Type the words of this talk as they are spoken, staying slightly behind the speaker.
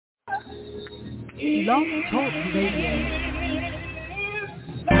Love Talk Radio.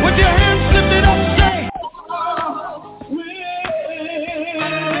 With your hands lifted up, say.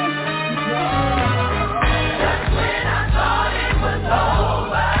 Just when I thought it was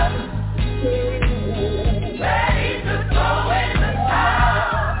over, ready to throw in the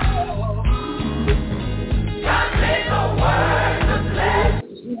towel, God said the words of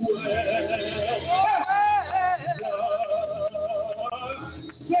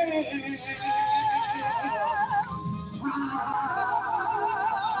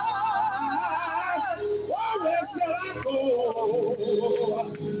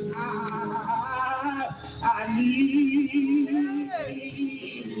I need you.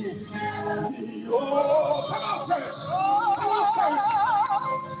 Oh, come on, church. Come on, church.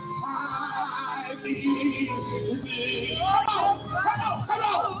 I need you. Come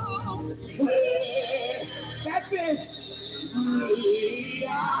on. That's it.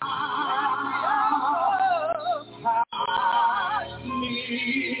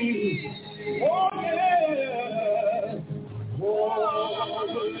 Oh, yeah.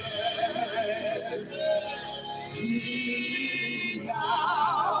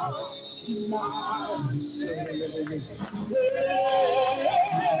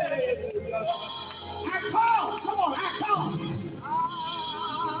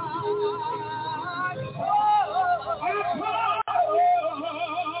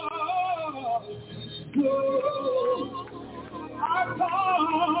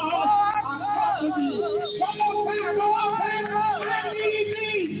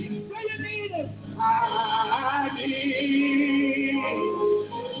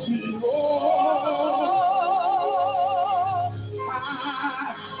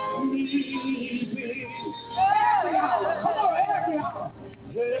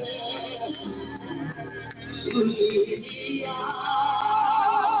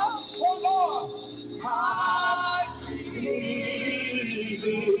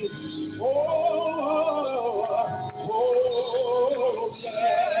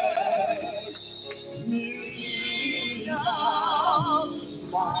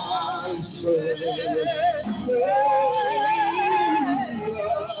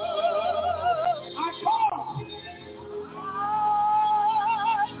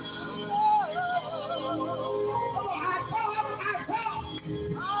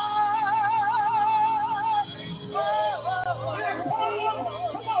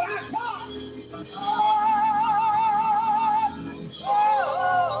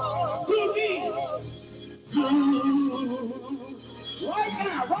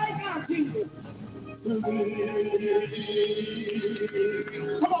 Right now, Jesus.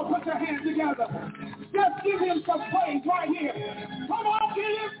 Come on, put your hands together. Just give him some praise right here. Come on, give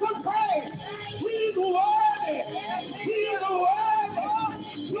him some praise. He's worthy. He's worthy.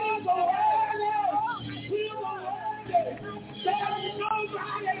 He's worthy. He's worthy. There's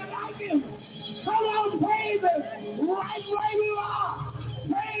nobody like him. Come on, praise him. Right where you are.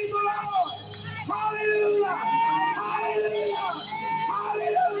 Praise the Lord. Hallelujah. Hallelujah.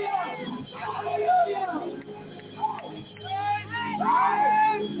 Hallelujah. Hallelujah.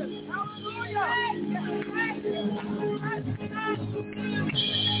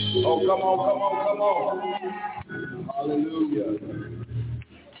 Oh, come on. Hallelujah.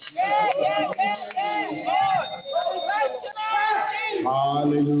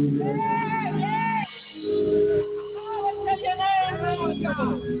 Hallelujah.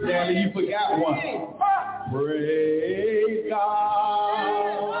 Danny, you forgot one. Praise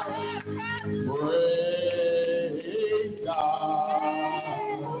God. Praise God.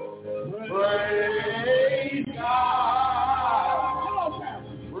 Praise God.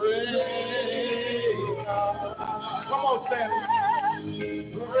 Praise God. Come on, Sam.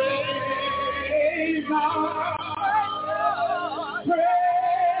 Praise God. Praise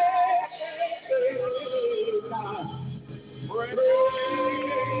God. Praise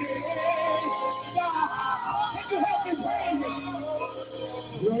God. Can you help me praise him?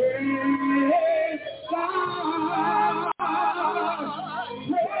 Praise God.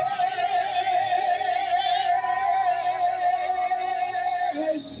 Praise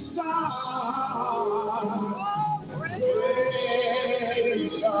God. Praise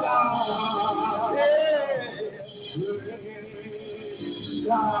God. Praise God.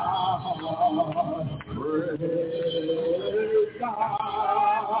 Praise God. Praise God.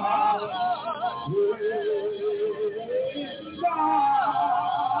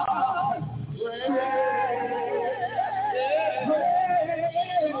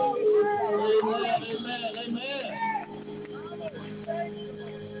 Amen.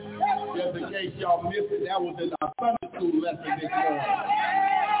 Just in case y'all missed it, that was in our Sunday school lesson this morning.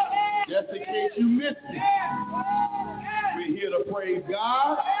 Just in case you missed it. We're here to praise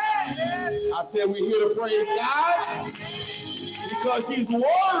God. I said we're here to praise God because he's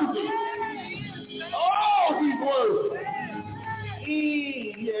worthy. Oh, he's worthy.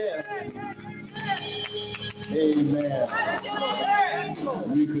 Yeah. Amen.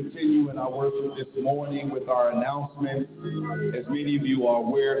 We continue in our worship this morning with our announcements. As many of you are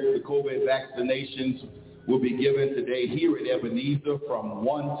aware, the COVID vaccinations will be given today here at Ebenezer from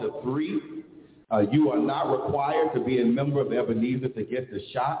 1 to 3. You are not required to be a member of Ebenezer to get the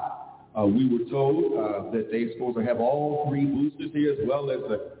shot. We were told that they're supposed to have all 3 boosters here as well as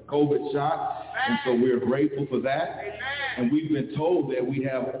the COVID shot, and so we're grateful for that. And we've been told that we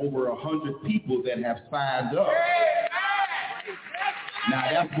have over 100 people that have signed up. Now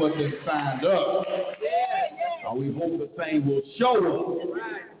that's what they signed up. We hope the same will show up.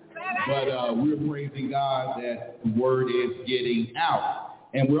 But we're praising God that the word is getting out.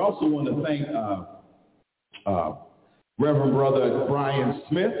 And we also want to thank Reverend Brother Brian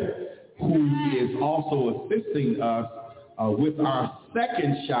Smith, who is also assisting us with our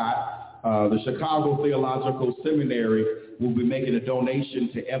second shot. The Chicago Theological Seminary will be making a donation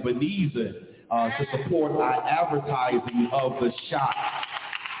to Ebenezer to support our advertising of the shot.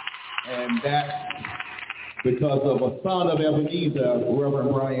 And that's because of a son of Ebenezer,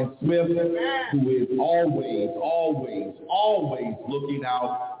 Reverend Brian Smith, who is always looking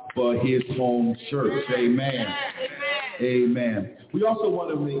out for his home church. Amen. Amen. We also want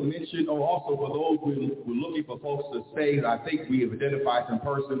to mention, also for those who are looking for folks to stay, I think we have identified some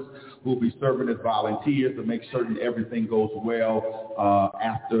persons who will be serving as volunteers to make certain everything goes well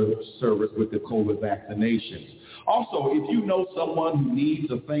after service with the COVID vaccinations. Also, if you know someone who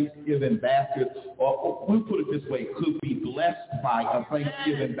needs a Thanksgiving basket, or we'll put it this way, could be blessed by a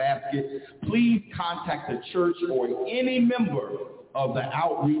Thanksgiving basket, please contact the church or any member of the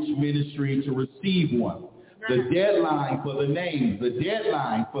outreach ministry to receive one. The deadline for the names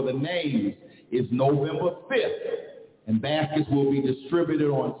is November 5th, and baskets will be distributed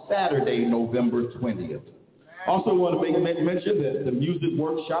on Saturday, November 20th. Also want to make mention that the music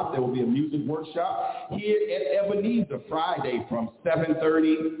workshop, there will be a music workshop here at Ebenezer Friday from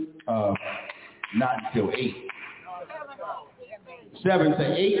 7:30, not until 8. 7 to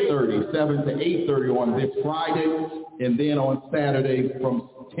 8:30 on this Friday, and then on Saturday from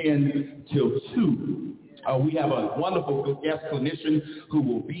 10 till 2. We have a wonderful guest clinician who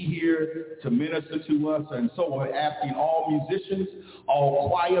will be here to minister to us, and so we're asking all musicians, all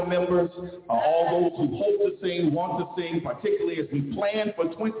choir members, all those who hope to sing, want to sing, particularly as we plan for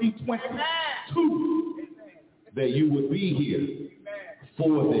 2022, that you would be here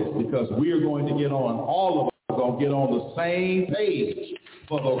for this, because we are going to get on, all of us are going to get on the same page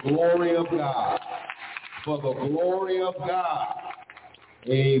for the glory of God. For the glory of God.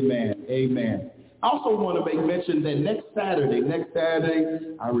 Amen. Amen. I also want to make mention that next Saturday,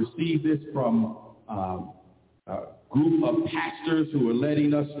 I received this from a group of pastors who are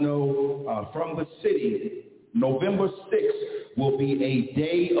letting us know from the city, November 6th will be a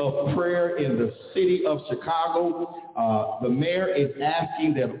day of prayer in the city of Chicago. The mayor is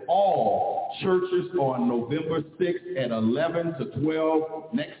asking that all churches on November 6th at 11 to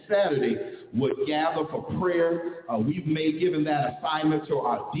 12 next Saturday would gather for prayer. We've given that assignment to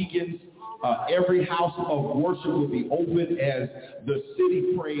our deacons. Every house of worship will be open as the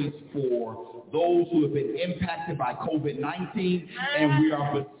city prays for those who have been impacted by COVID-19, and we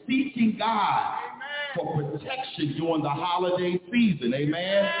are beseeching God for protection during the holiday season.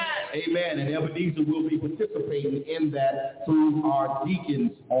 Amen. Amen. And Ebenezer will be participating in that through our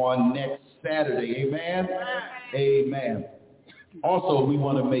deacons on next Saturday. Amen. Amen. Also, we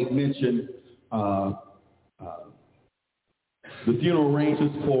want to make mention the funeral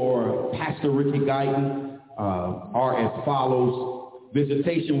arrangements for Pastor Ricky Guyton are as follows.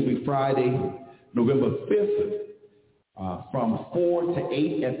 Visitation will be Friday, November 5th, from 4 to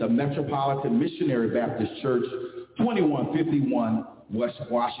 8 at the Metropolitan Missionary Baptist Church, 2151 West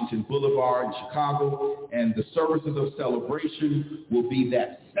Washington Boulevard in Chicago. And the services of celebration will be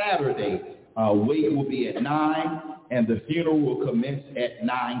that Saturday. Wake will be at 9, and the funeral will commence at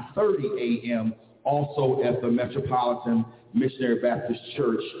 9:30 a.m., also at the Metropolitan Missionary Baptist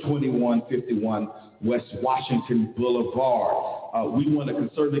Church, 2151 West Washington Boulevard. We want to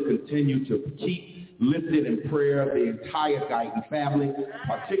certainly continue to keep lifted in prayer the entire Guyton family,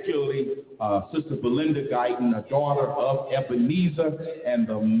 particularly Sister Belinda Guyton, a daughter of Ebenezer, and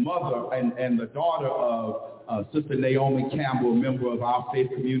the mother and the daughter of Sister Naomi Campbell, a member of our faith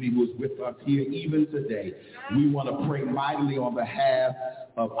community who is with us here even today. We want to pray mightily on behalf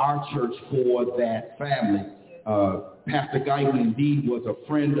of our church for that family. Pastor Guyton indeed was a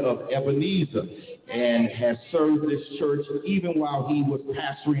friend of Ebenezer and has served this church even while he was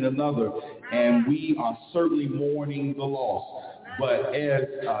pastoring another, and we are certainly mourning the loss. But as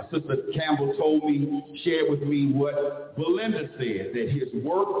Sister Campbell told me, shared with me what Belinda said, that his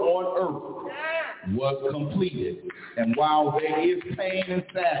work on earth was completed. And while there is pain and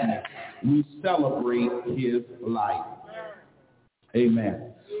sadness, we celebrate his life.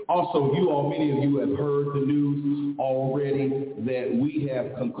 Amen. Also, many of you have heard the news already that we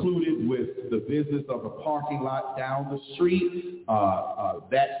have concluded with the business of a parking lot down the street.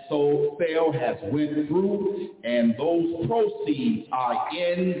 That sale has went through, and those proceeds are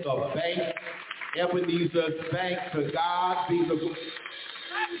in the bank, Ebenezer's bank. To God be the...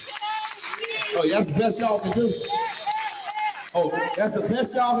 Oh, that's the best y'all can do? Oh, that's the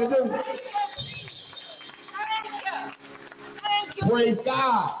best y'all can do? Praise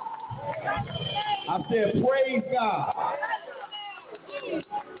God. I said, praise God.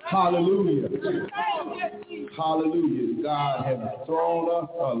 Hallelujah. Hallelujah. God has thrown us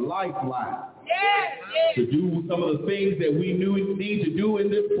a lifeline to do some of the things that we need to do in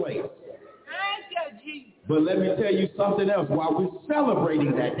this place. But let me tell you something else. While we're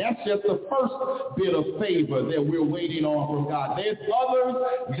celebrating that, that's just the first bit of favor that we're waiting on from God. There's others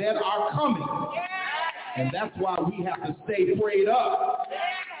that are coming. And that's why we have to stay prayed up.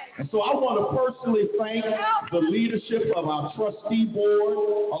 And so I want to personally thank the leadership of our trustee board,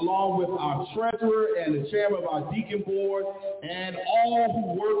 along with our treasurer and the chairman of our deacon board, and all who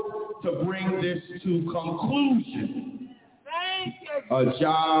worked to bring this to conclusion. A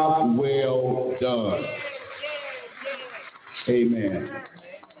job well done. Amen.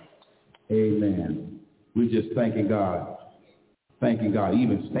 Amen. We're just thanking God. Thanking God.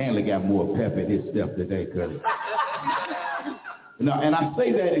 Even Stanley got more pep in his step today. Now, and I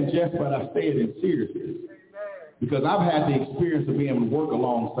say that in jest, but I say it in seriousness. Because I've had the experience of being able to work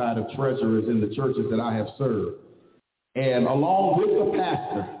alongside of treasurers in the churches that I have served. And along with the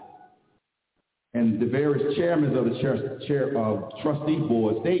pastor and the various chairmen of the trustee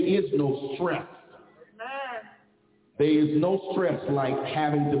boards, there is no stress. There is no stress like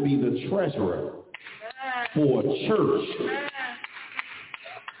having to be the treasurer for a church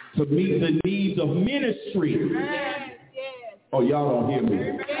to meet the needs of ministry. Oh, y'all don't hear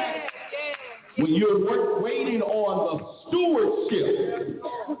me. When you're waiting on the stewardship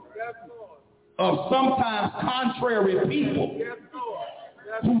of sometimes contrary people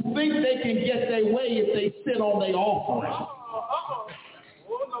who think they can get their way if they sit on their offering.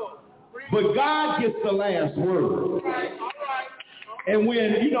 But God gets the last word. And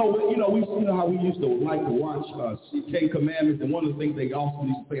when, you know how we used to like to watch Ten Commandments, and one of the things they also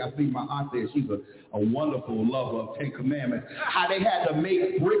used to say, I see my aunt there, she's a wonderful lover of Ten Commandments, how they had to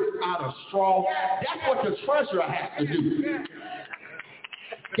make bricks out of straw. That's what the treasurer has to do.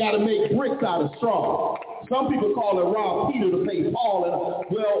 Got to make bricks out of straw. Some people call it rob Peter to pay Paul.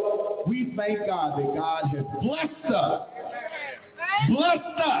 Well, we thank God that God has blessed us.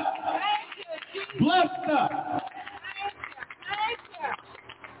 Blessed us. Blessed us.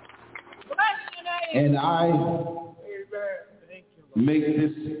 And I make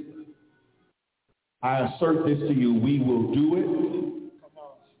this, I assert this to you, we will do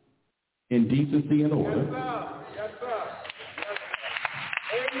it in decency and order.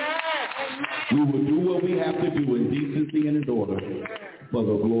 We will do what we have to do in decency and in order for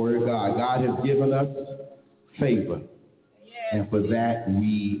the glory of God. God has given us favor, and for that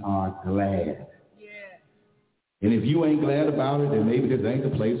we are glad. And if you ain't glad about it, then maybe this ain't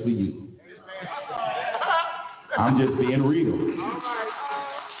the place for you. I'm just being real.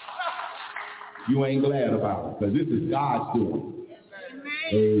 You ain't glad about it, because this is God's doing.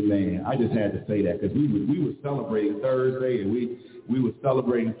 Amen. I just had to say that because we were celebrating Thursday, and we were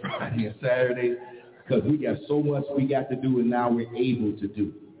celebrating Friday and Saturday, because we got so much we got to do, and now we're able to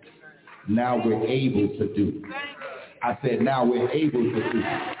do. Now we're able to do. I said now we're able to do.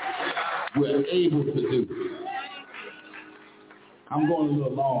 We're able to do. I'm going a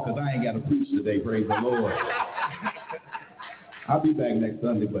little long because I ain't got to preach today, praise the Lord. I'll be back next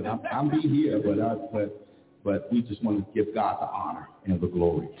Sunday, but I'll be here, but we just want to give God the honor and the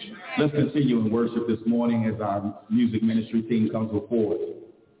glory. Let's continue in worship this morning as our music ministry team comes before us.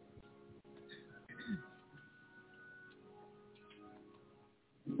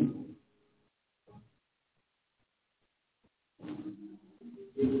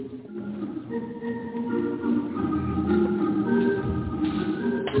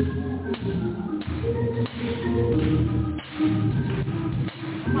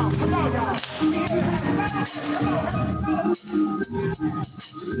 Come on, y'all. Come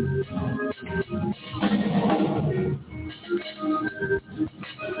on.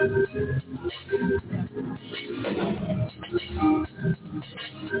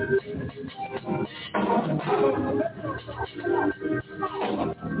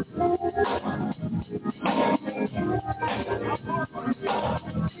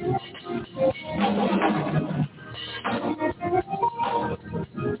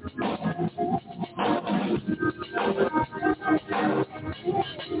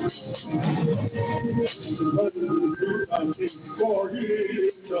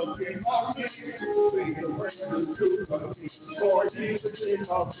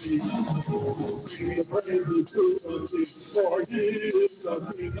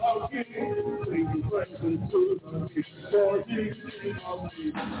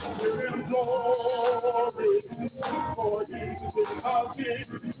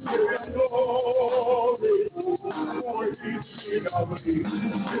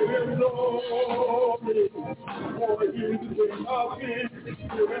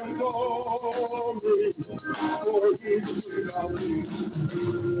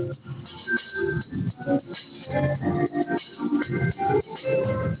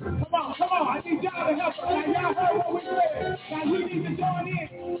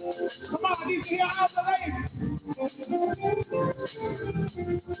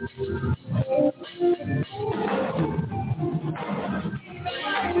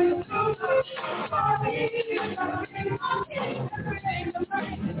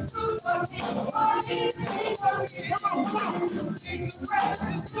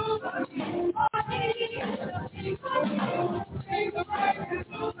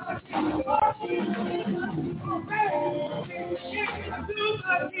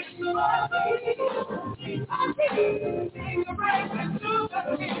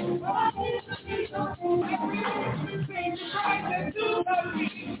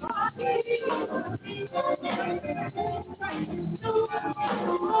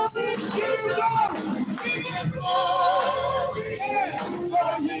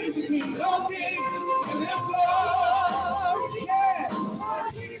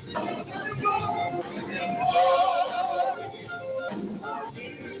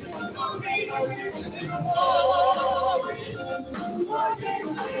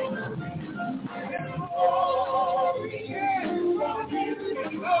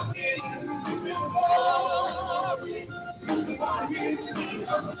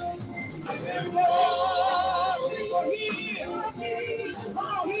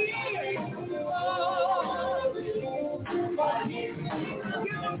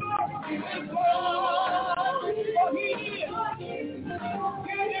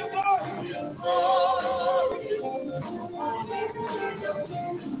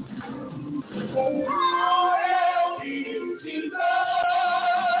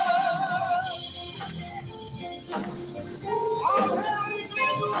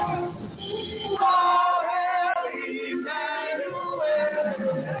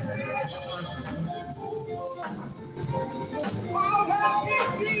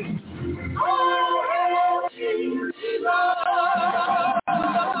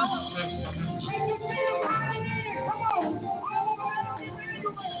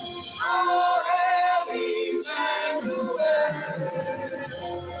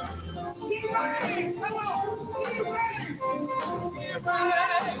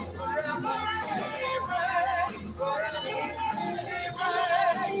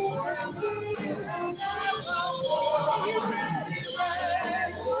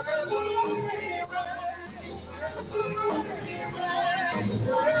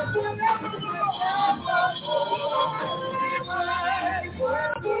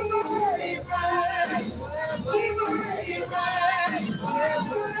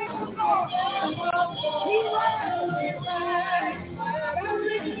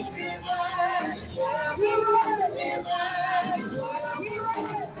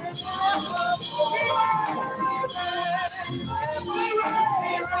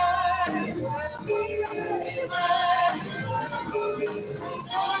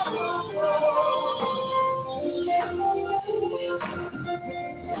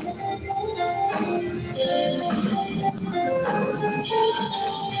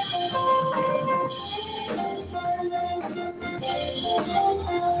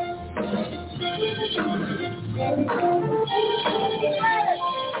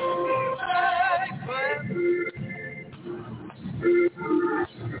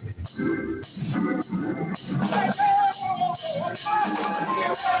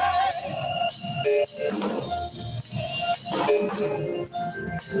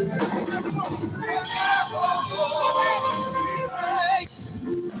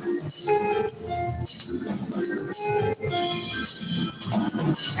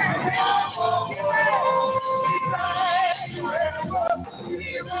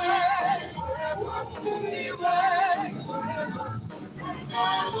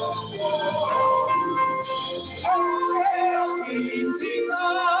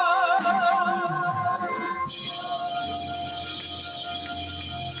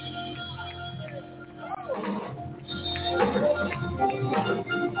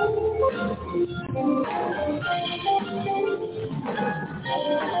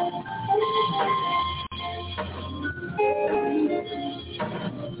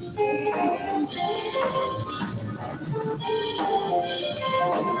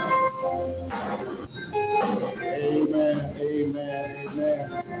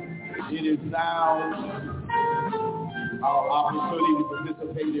 It is now our opportunity to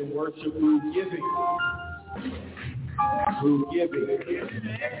participate in worship through giving. Through giving.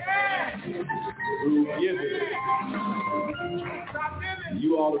 Through giving. You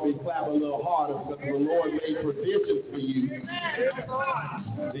ought to be clapping a little harder because the Lord made provisions for you.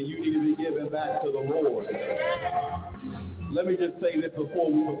 Then you need to be giving back to the Lord. Let me just say this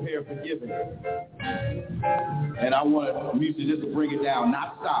before we prepare for giving. And I want music just to bring it down,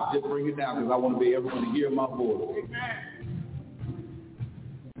 not stop, just bring it down because I want to be everyone to hear my voice.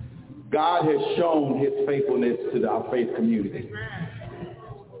 God has shown his faithfulness to our faith community.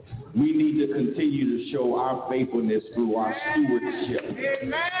 We need to continue to show our faithfulness through our stewardship.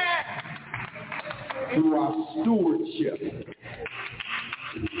 Through our stewardship.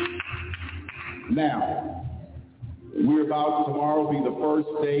 Now, we're about tomorrow will be the first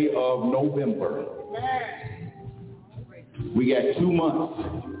day of November. We got 2 months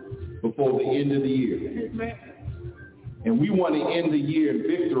before the end of the year. And we want to end the year in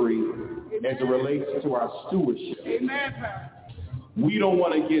victory as it relates to our stewardship. We don't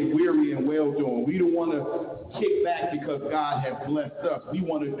want to get weary and well-doing. We don't want to kick back because God has blessed us. We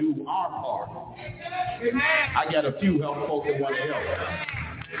want to do our part. I got a few help folks that want to help.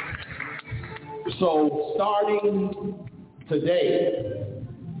 So starting today,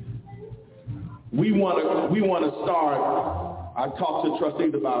 we want to start. I talked to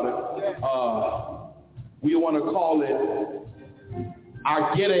trustees about it. We want to call it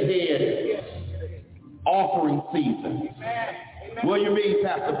our Get Ahead offering season. What do you mean,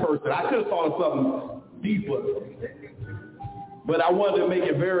 Pastor Person? I could have thought of something deeper, but I wanted to make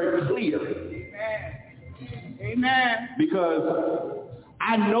it very clear. Amen. Because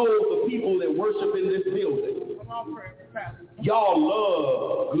I know the people that worship in this building. Y'all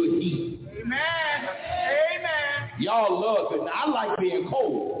love good heat. Amen. Amen. Y'all love it. Now, I like being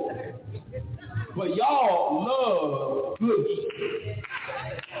cold, but y'all love good heat.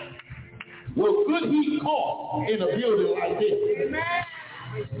 Well, good heat costs in a building like this. Amen.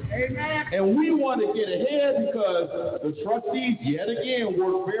 Amen. And we want to get ahead because the trustees, yet again,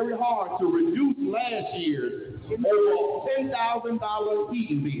 worked very hard to reduce last year's over $10,000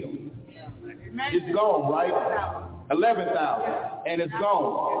 heating bill. It's gone, right? 11,000, and it's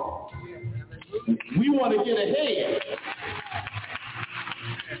gone. We want to get ahead.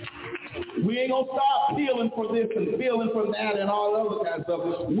 We ain't going to stop peeling for this and peeling for that and all other kind of stuff.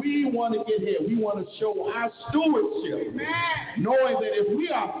 We want to get here. We want to show our stewardship, knowing that if we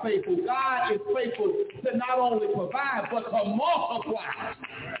are faithful, God is faithful to not only provide, but to multiply.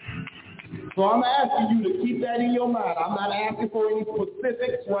 So I'm asking you to keep that in your mind. I'm not asking for any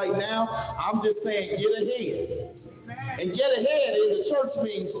specifics right now. I'm just saying get ahead. And get ahead in the church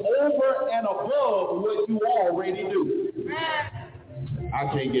means over and above what you already do. I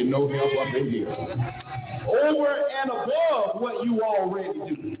can't get no help up in here. Over and above what you already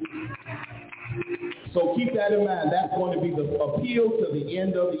do. So keep that in mind. That's going to be the appeal to the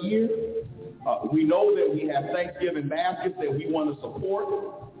end of the year. We know that we have Thanksgiving baskets that we want to support.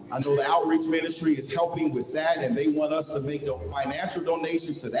 I know the outreach ministry is helping with that, and they want us to make the financial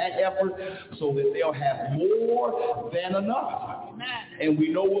donations to that effort so that they'll have more than enough. And we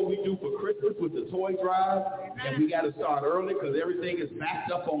know what we do for Christmas with the toy drive, and we got to start early because everything is backed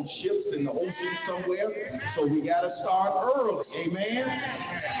up on ships in the ocean somewhere. So we got to start early. Amen?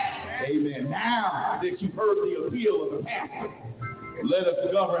 Amen. Now that you've heard the appeal of the pastor, let us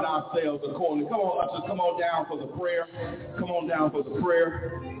govern ourselves accordingly. Come on, ushers, come on down for the prayer. Come on down for the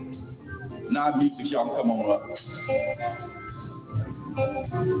prayer. Now, music, y'all come on up.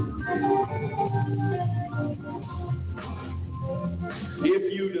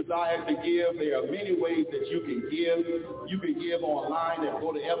 If you desire to give, there are many ways that you can give. You can give online and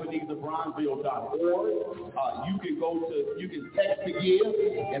go to EbezerBronzeville.org. You can text to give,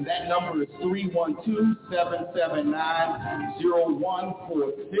 and that number is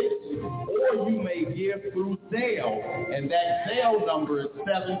 312-779-0146. Or you may give through Zelle, and that Zelle number is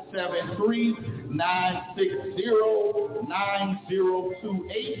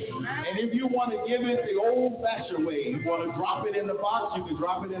 773-960-9028. And if you want to give it the old-fashioned way, you want to drop it in the box, you can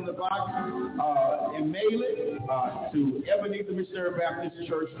drop it in the box and mail it to Ebenezer Missionary Baptist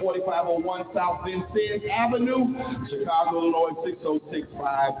Church, 4501 South Vincennes Avenue, Chicago, Illinois,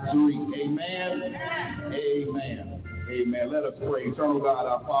 60653. Amen. Amen. Amen. Let us pray. Eternal God,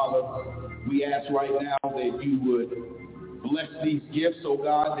 our Father, we ask right now that you would bless these gifts, oh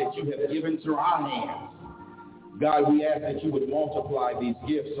God, that you have given to our hands. God, we ask that you would multiply these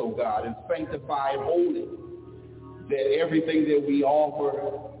gifts, oh God, and sanctify and holy, that everything that we offer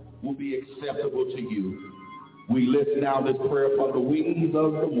will be acceptable to you. We lift now this prayer from the wings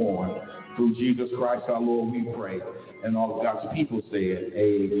of the morn. Through Jesus Christ our Lord we pray. And all of God's people said,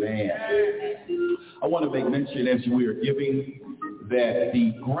 amen. I want to make mention as we are giving that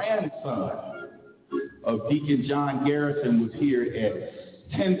the grandson of Deacon John Garrison was here at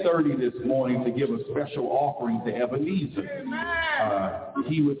 10:30 this morning to give a special offering to Ebenezer.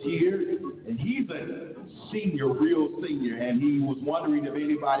 He was here, and he's a senior, real senior, and he was wondering if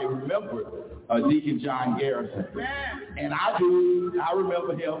anybody remembered Deacon John Garrison. And I do. I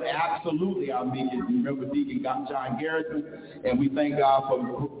remember him. Absolutely, I remember Deacon John Garrison, and we thank God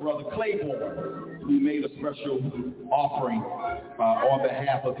for Brother Claiborne, who made a special offering on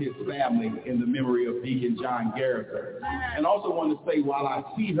behalf of his family in the memory of Deacon John Garrison. And also want to say, while I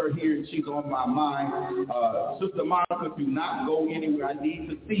see her here and she's on my mind, Sister Monica, do not go anywhere. I need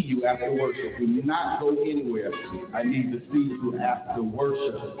to see you after worship. Do not go anywhere. I need to see you after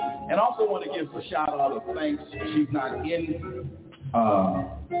worship. And also want to give a shout out of thanks. She's not in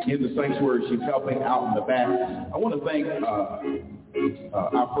the sanctuary. She's helping out in the back. I want to thank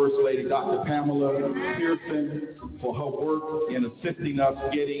our First Lady, Dr. Pamela Pearson, for her work in assisting us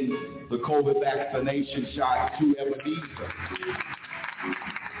getting the COVID vaccination shot to Ebenezer.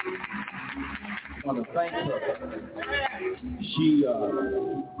 I want to thank her.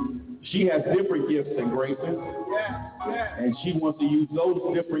 She has different gifts and graces, and she wants to use those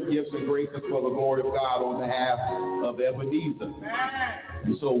different gifts and graces for the glory of God on behalf of Ebenezer.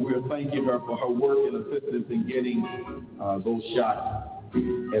 And so we're thanking her for her work and assistance in getting those shots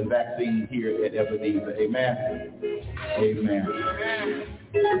and vaccines here at Ebenezer. Amen. Amen.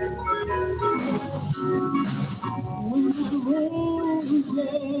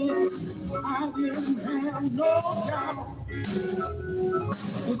 I didn't have no doubt.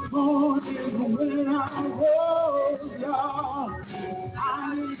 This morning when I rose, y'all, I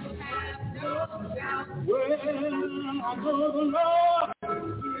didn't have no doubt. Well, I know the Lord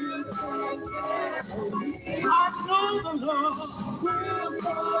will provide for me. I know the Lord will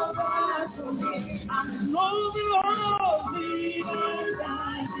provide for me. I know the Lord will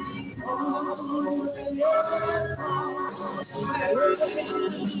guide me.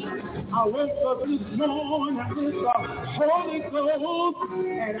 I woke up this morning with the Holy Ghost,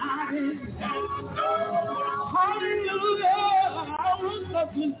 and I didn't hallelujah. I woke up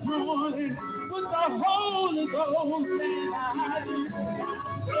this morning with the Holy Ghost, and I didn't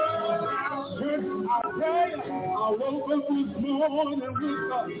I tell you, I woke up this morning with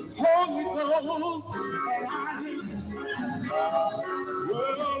the Holy Ghost, and I didn't well,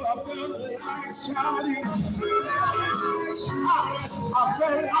 I felt like shouting. I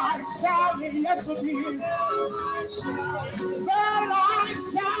felt like shouting, yes I did. Felt like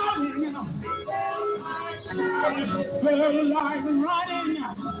shouting. Felt like running.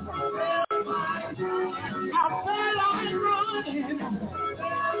 I felt like running.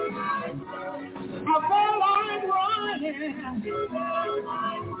 I felt like running.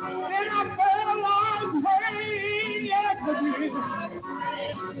 Then I felt like praying, yes I did.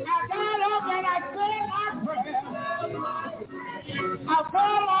 I got up and I said my prayer. I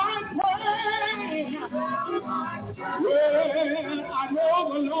felt like praying. Well, I know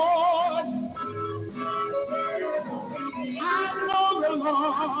the Lord. I know the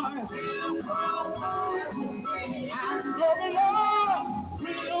Lord. I know the Lord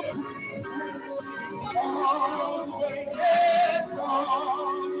will all the way, yes,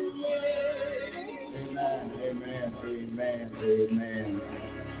 all the way. Amen, amen, amen,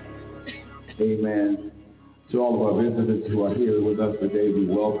 amen. To all of our visitors who are here with us today, we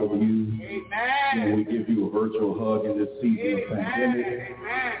welcome you. Amen. And we give you a virtual hug in this season of pandemic,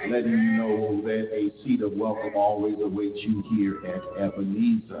 letting you know that a seat of welcome always awaits you here at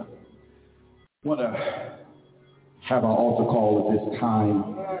Ebenezer. I want to have our altar call at this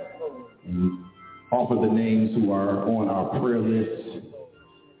time and offer the names who are on our prayer list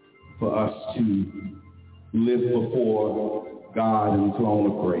for us to live before God in the throne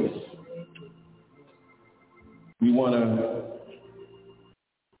of grace. We want to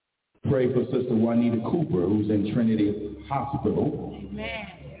pray for Sister Juanita Cooper, who's in Trinity Hospital. Amen.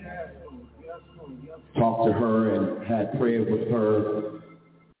 Talked to her and had prayer with her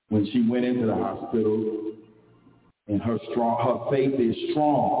when she went into the hospital, and her faith is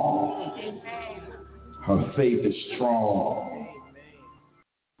strong. Amen. Her faith is strong.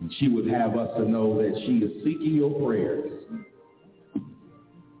 And she would have us to know that she is seeking your prayers.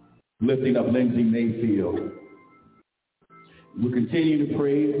 Lifting up Lindsay Mayfield. We'll continue to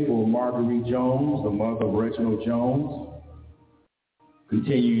pray for Marguerite Jones, the mother of Reginald Jones.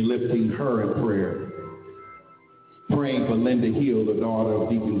 Continue lifting her in prayer. Praying for Linda Hill, the daughter of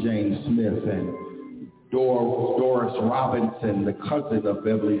Deacon James Smith, and Doris Robinson, the cousin of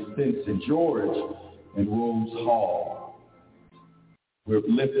Beverly Stinson, George and Rose Hall. We're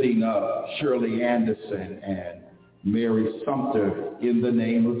lifting up Shirley Anderson and Mary Sumter in the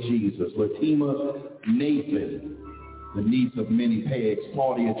name of Jesus. Latima Nathan, the niece of Minnie Peggs,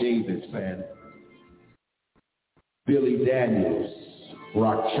 Claudia Davis, and Billy Daniels,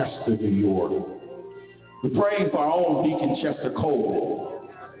 Rochester, New York. We're praying for our own Deacon Chester Coleman,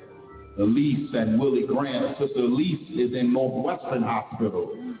 Elise and Willie Grant. Sister Elise is in Northwestern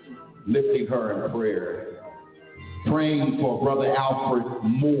Hospital, lifting her in prayer. Praying for Brother Alfred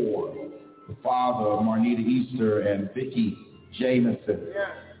Moore, the father of Marnita Easter and Vicki Jameson.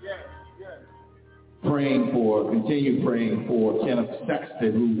 Continue praying for Kenneth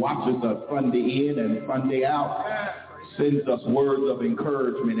Sexton, who watches us Sunday in and Sunday out, sends us words of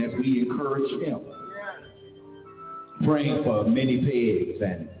encouragement as we encourage him. Praying for Minnie Peggs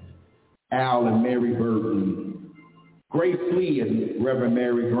and Al and Mary Burton, Grace Lee and Reverend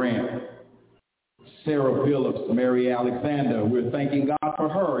Mary Grant, Sarah Phillips, Mary Alexander. We're thanking God for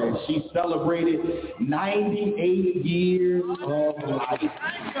her as she celebrated 98 years of life.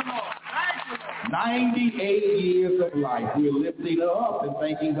 98 years of life. We're lifting her up and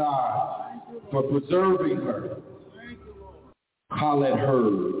thanking God for preserving her. Colette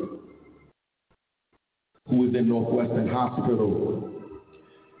Hurd, who is in Northwestern Hospital.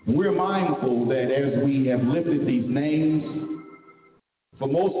 We're mindful that as we have lifted these names, for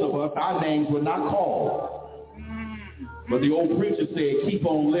most of us, our names were not called. But the old preacher said, keep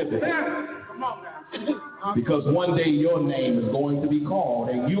on living. Because one day your name is going to be called,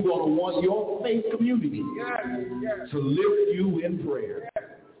 and you're going to want your faith community to lift you in prayer.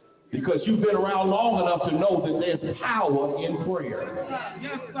 Because you've been around long enough to know that there's power in prayer.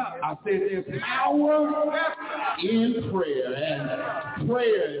 I said there's power in prayer. And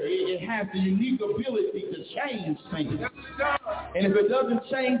prayer, it has the unique ability to change things. And if it doesn't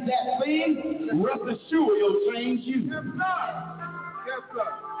change that thing, rest assured it'll change you.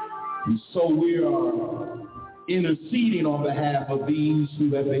 And so we are interceding on behalf of these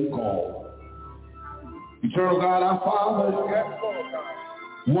who have been called. Eternal God, our Father,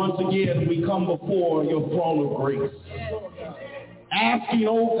 once again, we come before your throne of grace, asking,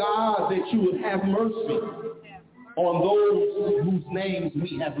 oh God, that you would have mercy on those whose names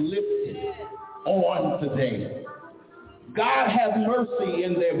we have lifted on today. God, have mercy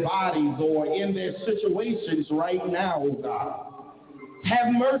in their bodies or in their situations right now, oh God.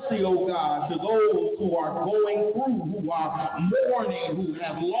 Have mercy, oh God, to those who are going through, who are mourning, who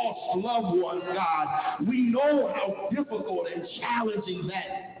have lost loved ones, God. We know how difficult and challenging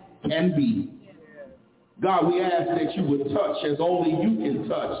that can be. God, we ask that you would touch as only you can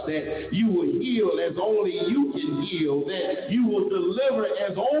touch, that you would heal as only you can heal, that you will deliver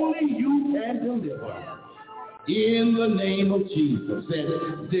as only you can deliver. In the name of Jesus,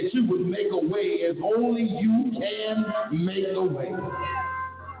 that you would make a way as only you can make a way.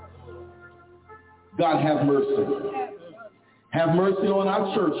 God, have mercy. Have mercy on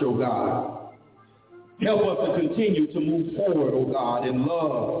our church, oh God. Help us to continue to move forward, oh God, in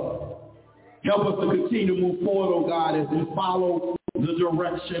love. Help us to continue to move forward, oh God, as we follow the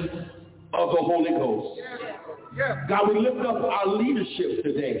direction of the Holy Ghost. God, we lift up our leadership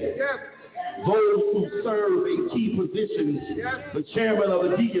today. Those who serve in key positions, the chairman of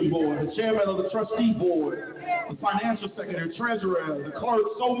the deacon board, the chairman of the trustee board, the financial secretary, treasurer, the clerk,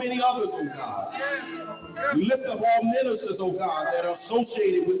 so many others, oh God. We lift up all ministers, oh God, that are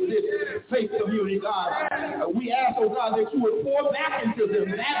associated with this faith community, God. We ask, oh God, that you would pour back into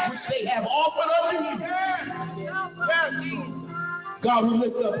them that which they have offered unto you. God, we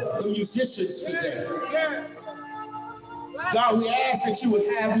lift up the musicians today. God, we ask that you would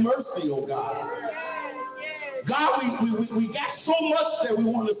have mercy, oh God. God, we got so much that we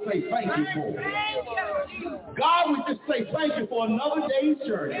want to say thank you for. God, we just say thank you for another day's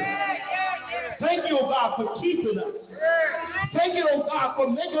journey. Thank you, oh God, for keeping us. Thank you, oh God, for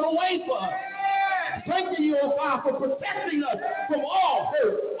making a way for us. Thank you, oh God, for protecting us from all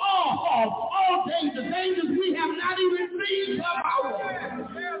hurt, all harm, all dangers we have not even seen from our way.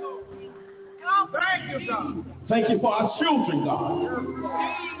 Thank you, God. Thank you for our children, God.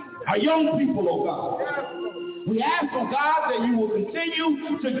 Our young people, oh God. We ask, oh God, that you will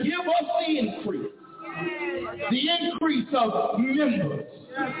continue to give us the increase. The increase of members.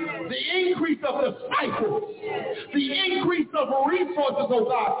 The increase of disciples. The increase of resources, oh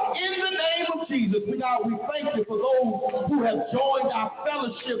God. In the name of Jesus, God, we thank you for those who have joined our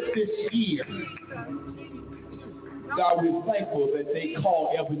fellowship this year. God, we're thankful that they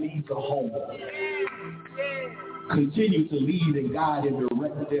call Ebenezer home. Continue to lead and guide and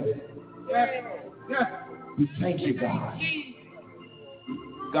direct them. We thank you, God.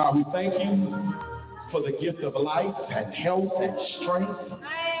 God, we thank you for the gift of life and health and strength,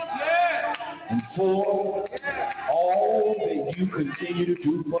 and for all that you continue to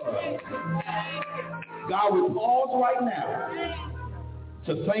do for us. God, we pause right now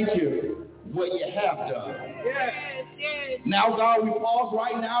to thank you what you have done. Now, God, we pause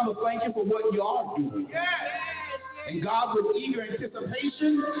right now to thank you for what you are doing. And God, with eager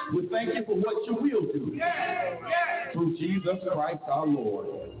anticipation, we thank you for what you will do. Through Jesus Christ our Lord.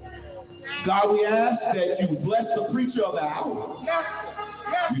 God, we ask that you bless the preacher of the hour.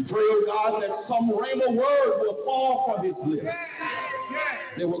 We pray, oh God, that some rhema word will fall from his lips.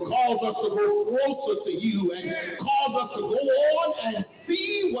 That will cause us to go closer to you and cause us to go on and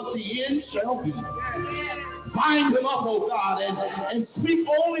see what the end shall be. Bind him up, oh God, and speak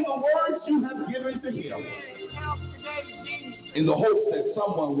only the words you have given to him. In the hope that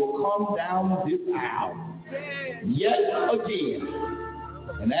someone will come down this aisle yet again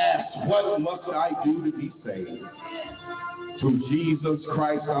and ask, what must I do to be saved? Through Jesus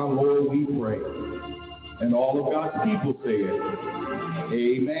Christ our Lord we pray. And all of God's people say it.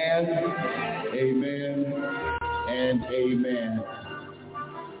 Amen, amen, and amen.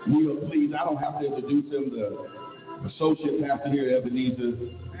 We are pleased. I don't have to introduce him. The associate pastor here at Ebenezer,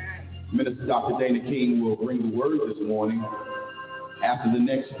 Minister Dr. Dana King, will bring the word this morning. After the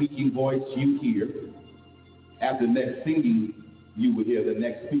next speaking voice you hear, after the next singing you will hear, the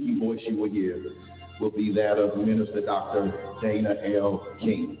next speaking voice you will hear will be that of Minister Dr. Dana L.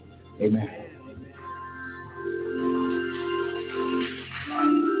 King. Amen.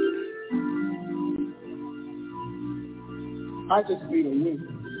 I just need a witness.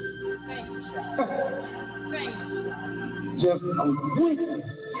 Just a witness.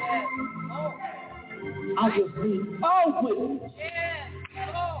 I just need a witness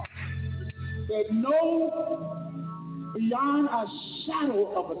that knows beyond a shadow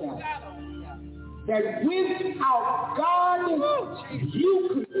of a doubt that without God you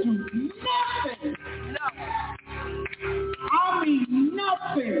could do nothing. I mean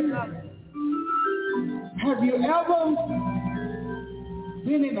nothing. Have you ever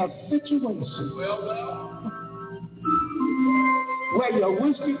been in a situation where you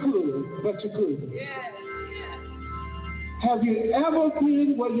wish you could, but you couldn't? Have you ever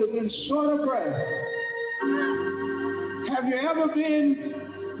been where you've been short of breath? Have you ever been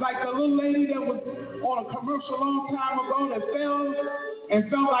like the little lady that was on a commercial a long time ago that fell and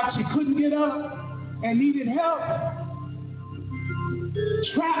felt like she couldn't get up and needed help?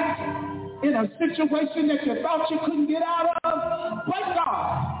 Trapped in a situation that you thought you couldn't get out of, but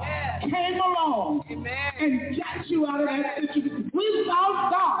God came along and got you out of that situation.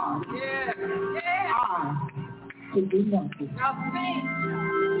 Without God, I could do nothing. Now sing,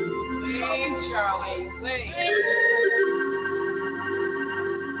 Charlie, sing.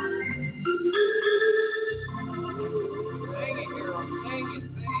 Sing it, girl, sing it,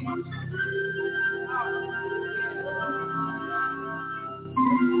 sing it.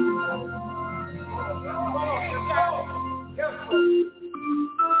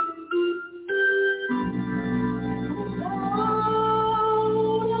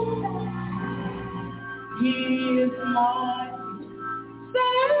 He is my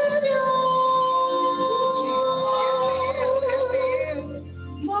Savior,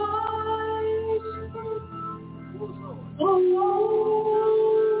 my strength, oh Lord,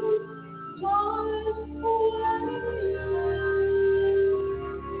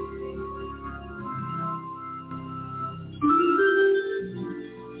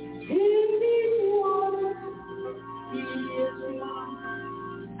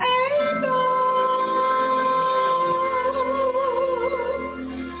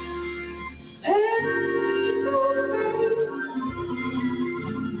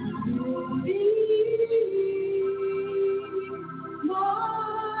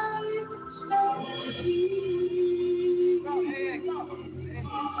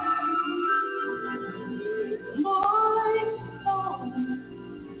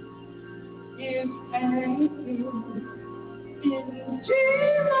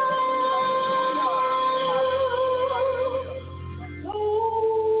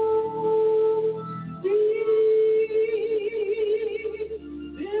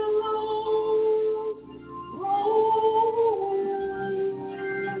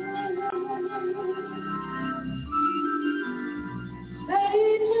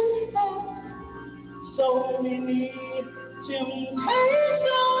 so many temptations.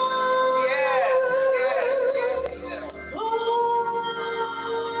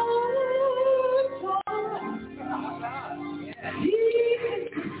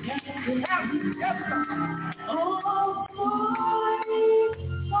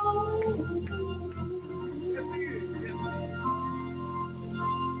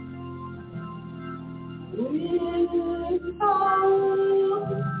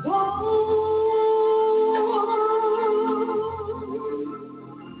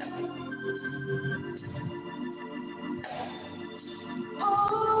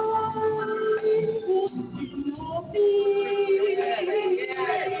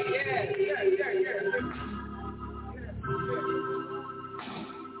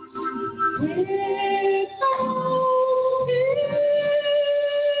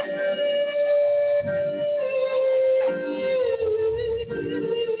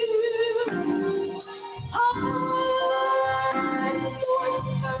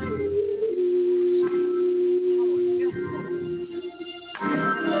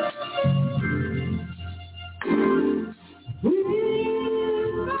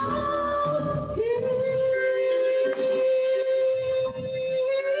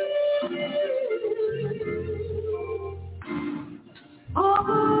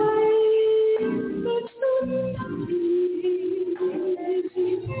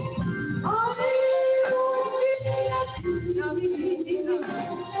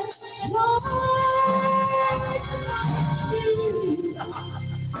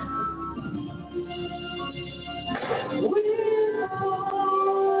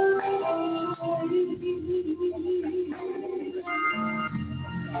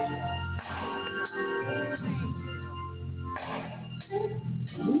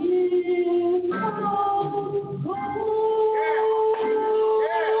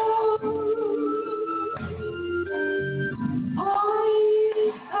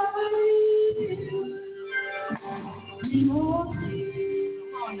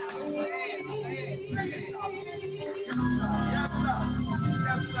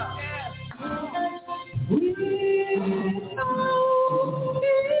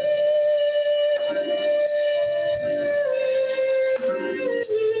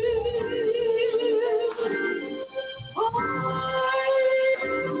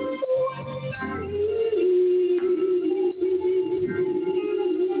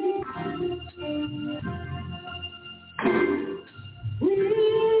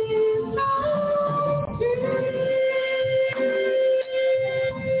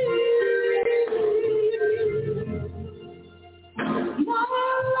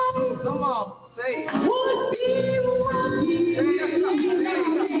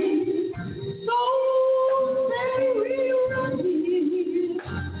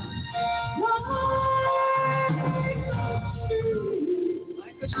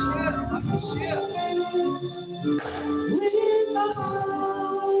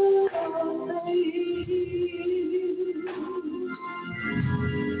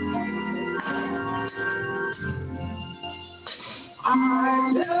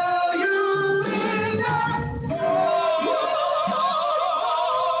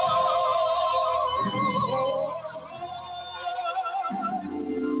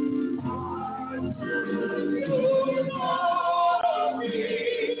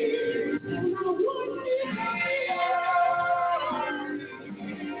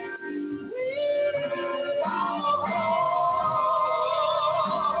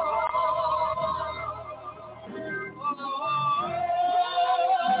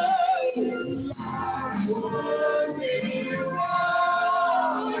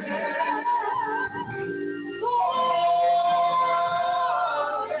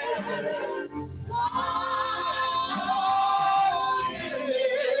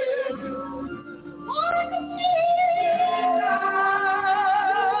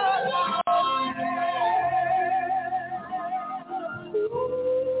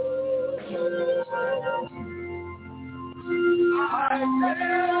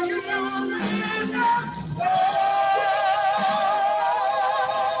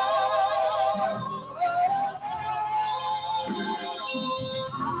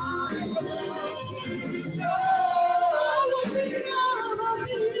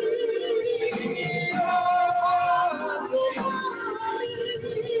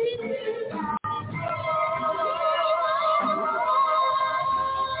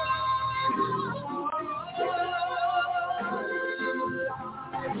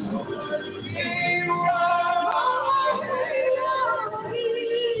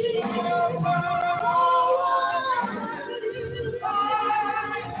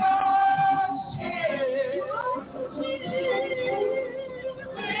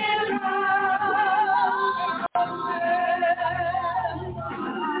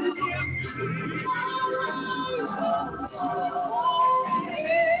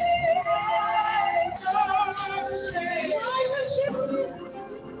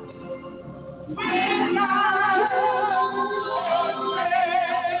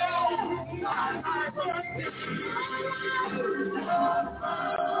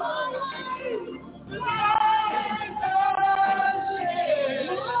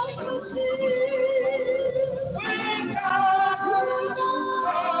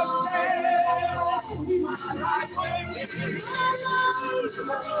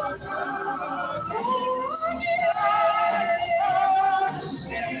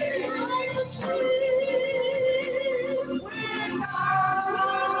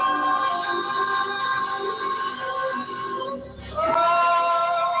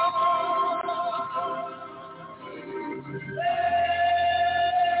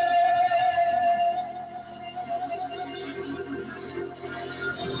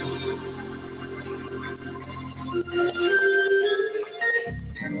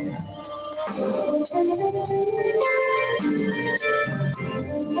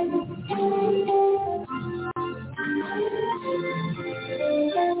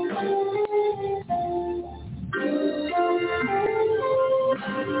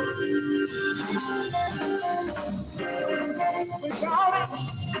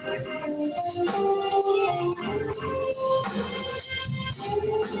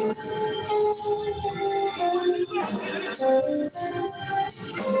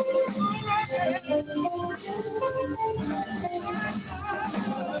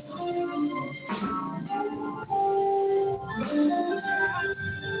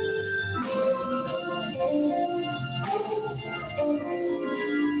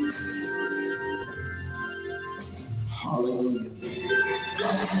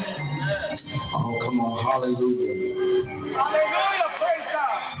 Oh, come on. Hallelujah. Hallelujah. Praise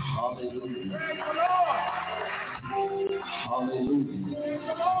God. Hallelujah. Praise the Lord. Hallelujah. Praise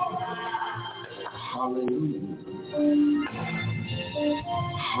the Lord. Hallelujah.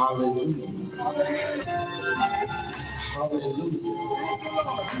 Hallelujah. Hallelujah.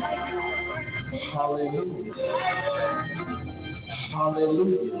 Hallelujah. Hallelujah.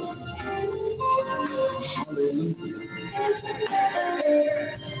 Hallelujah.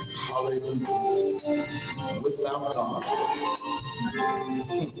 Hallelujah. Without God.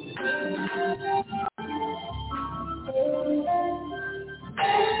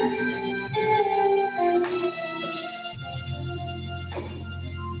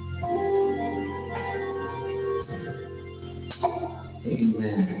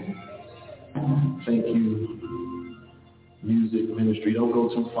 Amen. Thank you, music ministry. Don't go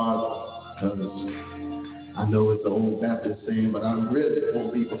too far because I know it's the old Baptist saying, but I really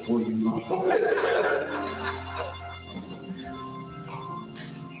won't be before you long.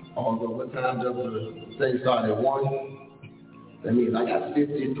 Although what time does the thing start at 1? That means I got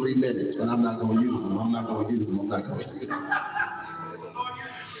 53 minutes, but I'm not going to use them. I'm not going to use them. I'm not going to use them.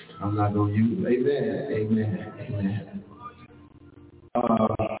 I'm not going to use them. Amen. Amen. Amen.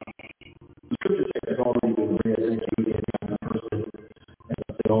 The scripture text has already been read. Thank you again, Pastor Person. As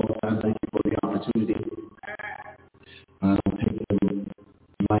I say all the time, thank you for the opportunity. I don't take them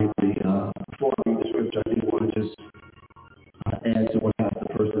lightly. Before I read the scripture, I do want to just add to what Pastor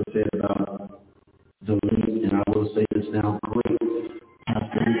Person said about the link, and I will say this now, great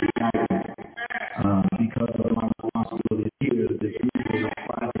Pastor because of my responsibilities here, this evening on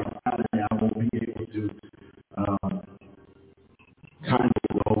Friday and Saturday, I won't be able to kind of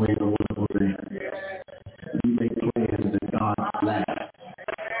always a wonderful thing. We make plans that God laughs.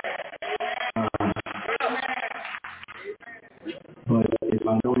 But if I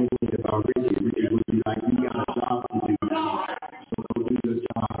know anything about Ricky would be like, you got a job to do, so go do your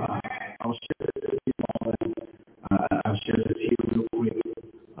job. I'll share this with you all, and I'll share this here real quick.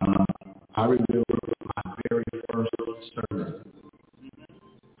 I remember my very first sermon.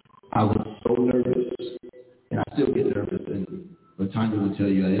 I was so nervous, and I still get nervous, but Tanya will tell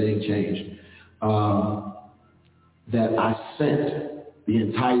you it ain't changed, that I sent the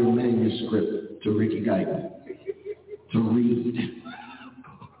entire manuscript to Ricky Guyton to read.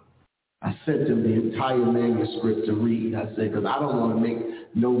 I sent him the entire manuscript to read. I said, because I don't want to make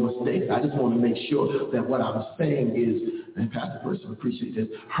no mistakes. I just want to make sure that what I'm saying is, and Pastor Person appreciates this,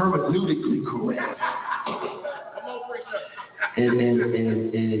 hermeneutically correct. And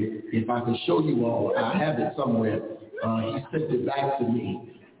if I can show you all, I have it somewhere. He sent it back to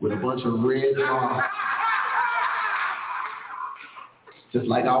me with a bunch of red marks, just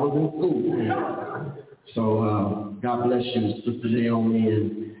like I was in school. So God bless you, Sister Naomi,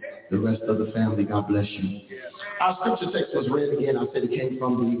 and the rest of the family. God bless you. Our scripture text was read again. I said it came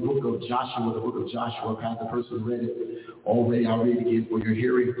from the book of Joshua. The book of Joshua. Pastor Person read it already. I'll read it again for your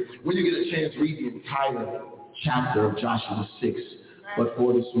hearing. When you get a chance, read the entire chapter of Joshua 6. But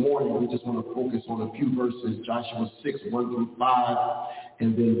for this morning, we just want to focus on a few verses. Joshua 6, 1 through 5,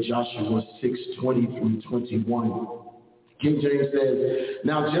 and then Joshua 6, 20 through 21. King James says,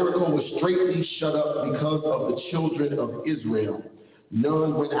 now Jericho was straitly shut up because of the children of Israel.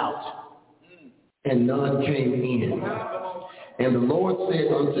 None went out, and none came in. And the Lord said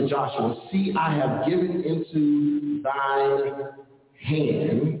unto Joshua, see, I have given into thine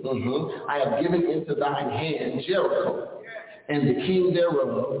hand, I have given into thine hand Jericho, and the king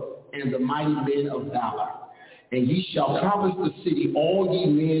thereof, and the mighty men of valor. And ye shall compass the city, all ye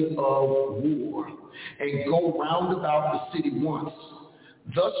men of war, and go round about the city once.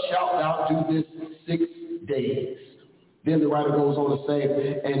 Thus shalt thou do this 6 days. Then the writer goes on to say,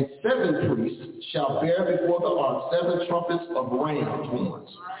 and 7 priests shall bear before the ark 7 trumpets of ram horns.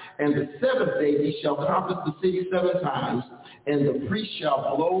 And the 7th day ye shall compass the city 7 times, and the priest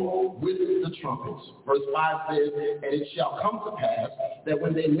shall blow with the trumpets. Verse 5 says, and it shall come to pass that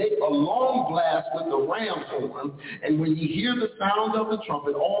when they make a long blast with the ram's horn, and when ye hear the sound of the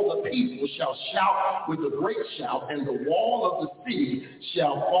trumpet, all the people shall shout with a great shout, and the wall of the city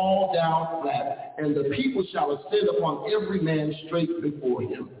shall fall down flat, and the people shall ascend upon every man straight before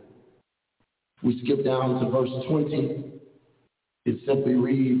him. We skip down to verse 20. It simply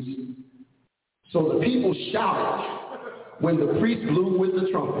reads, so the people shouted when the priest blew with the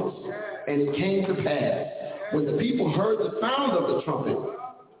trumpets, and it came to pass, when the people heard the sound of the trumpet,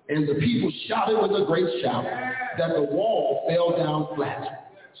 and the people shouted with a great shout, that the wall fell down flat,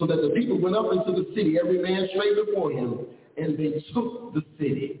 so that the people went up into the city, every man straight before him, and they took the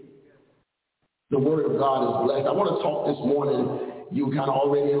city. The word of God is blessed. I want to talk this morning You were kind of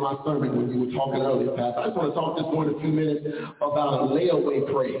already in my sermon when you were talking earlier, Pastor. I just want to talk this morning a few minutes about a layaway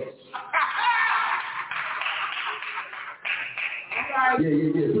praise.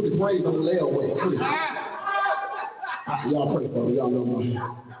 Yeah. Put the praise on the layaway. Y'all pray for me. Y'all know me.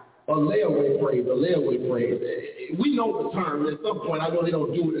 A layaway praise. We know the term. At some point, I know they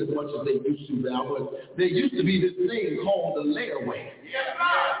don't do it as much as they used to now, but there used to be this thing called a layaway.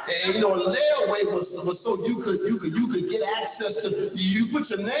 And a layaway was so you could get access to. You put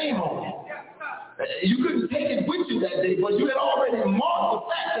your name on it. You couldn't take it with you that day, but you had already marked the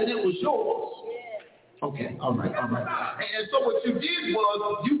fact that it was yours. Okay, all right. And so what you did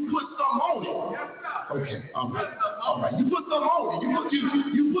was you put some on it. Okay, all right. You put some on it.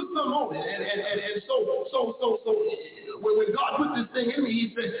 You put some on it. And so when God put this thing in me,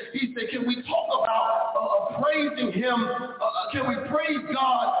 he said, can we talk about praising Him? Can we praise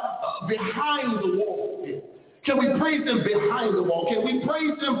God behind the wall? Can we praise Him behind the wall? Can we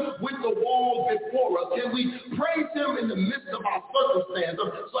praise Him with the wall before us? Can we praise Him in the midst of our circumstances?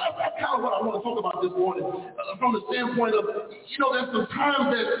 So that's kind of what I want to talk about this morning from the standpoint of, there's some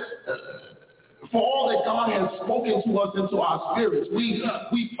times that for all that God has spoken to us into our spirits, we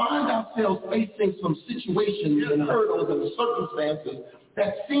find ourselves facing some situations and hurdles and circumstances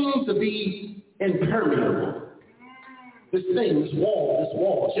that seem to be impermeable. This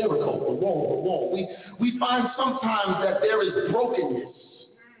wall, Jericho, the wall. We find sometimes that there is brokenness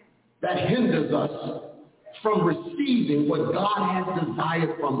that hinders us from receiving what God has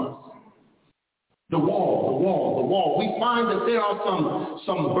desired from us. The wall. We find that there are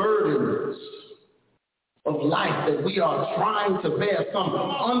some burdens of life that we are trying to bear, some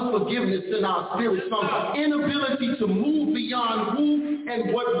unforgiveness in our spirit, some inability to move beyond who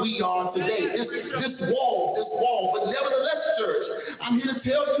and what we are today. This wall. But nevertheless, church, I'm here to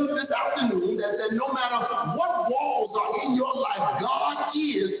tell you this afternoon that no matter what walls are in your life, God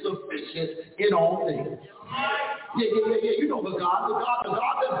is sufficient in all things. Yeah. You know the God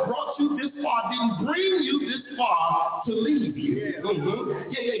that brought you this far didn't bring you this far to leave you.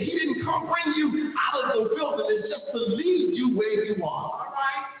 Yeah. He didn't come bring you out of the wilderness just to leave you where you are.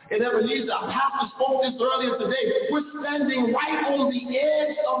 And Ebenezer, our pastor spoke this earlier today. We're standing right on the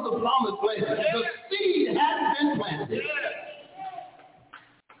edge of the promised land. The seed has been planted.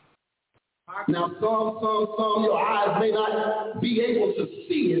 Now, some, your eyes may not be able to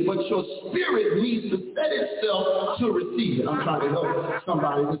see it, but your spirit needs to set itself to receive it. I'm trying to help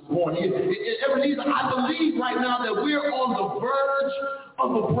somebody this morning. Ebenezer, I believe right now that we're on the verge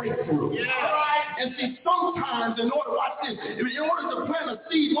of a breakthrough. And see, sometimes in order to plant a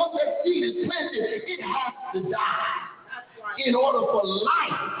seed, once that seed is planted, it has to die in order for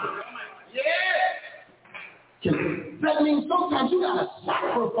life. That means sometimes you got to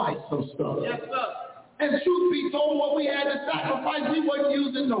sacrifice some stuff. Yes, sir. And truth be told, what we had to sacrifice, we weren't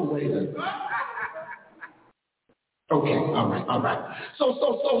using no way. Okay, all right. So,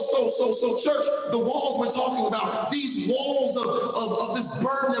 church, the walls we're talking about, these walls of this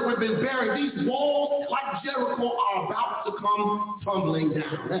burden that we've been bearing, these walls, like Jericho, are about to come tumbling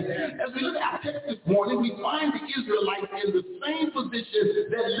down. As we look at our text this morning, we find the Israelites in the same position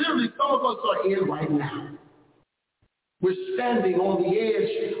that literally some of us are in right now. We're standing on the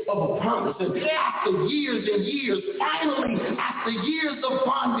edge of a promise. And after years and years, finally, after years of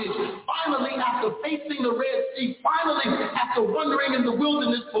bondage, finally, after facing the Red Sea, finally, after wandering in the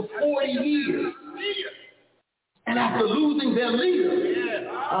wilderness for 40 years, and after losing their leader,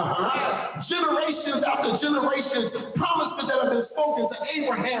 generations after generations, promises that have been spoken to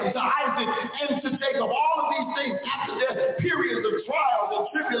Abraham, to Isaac, and to Jacob, all of these things after their periods of trials and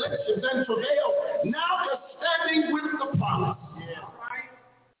tribulations and travail, now they're standing with the promise.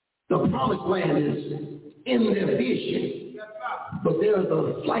 The promised land is in their vision, but there's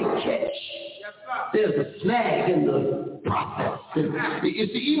a slight catch. There's a snag in the process. You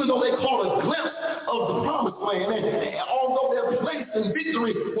see, even though they call a glimpse of the promised land, and although their place in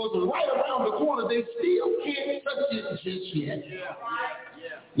victory was right around the corner, they still can't touch it just yet.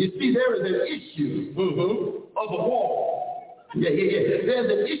 You see, there is an issue of a wall.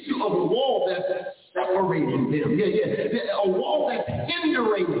 There's an issue of a wall that's separating them. A wall that's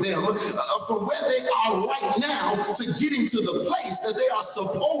hindering them from where they are right now to getting to the place that they are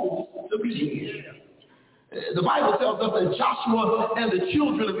supposed to be in. The Bible tells us that Joshua and the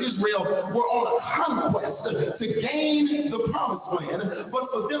children of Israel were on a conquest to gain the promised land, but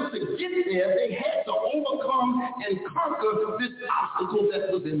for them to get there, they had to overcome and conquer this obstacle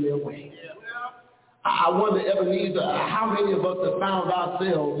that was in their way. I wonder, Ebenezer, how many of us have found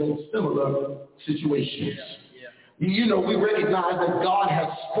ourselves in similar situations You know, we recognize that God has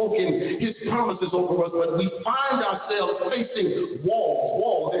spoken his promises over us, but we find ourselves facing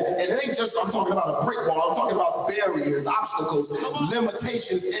walls. And it ain't just, I'm talking about a brick wall. I'm talking about barriers, obstacles,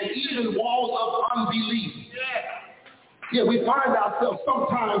 limitations, and even walls of unbelief. Yeah, we find ourselves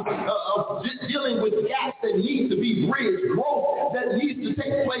sometimes dealing with gaps that need to be bridged, growth that needs to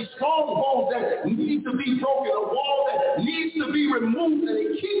take place, strongholds that need to be broken, a wall that needs to be removed, and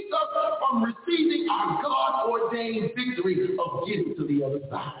it keeps us from receiving our God-ordained victory of getting to the other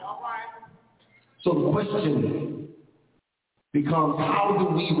side. So the question becomes, how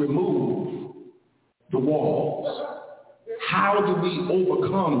do we remove the walls? How do we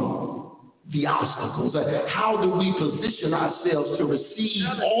overcome the obstacles? How do we position ourselves to receive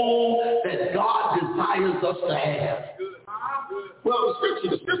all that God desires us to have? Well, the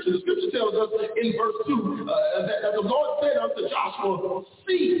scripture tells us in verse 2 that the Lord said unto Joshua,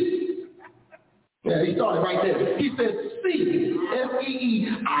 see. Yeah, he started right there. He said, see, S-E-E,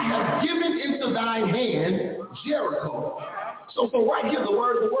 I have given into thine hand Jericho. So right here, the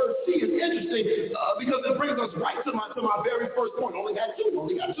word see is interesting because it brings us right to my very first point. Only got two.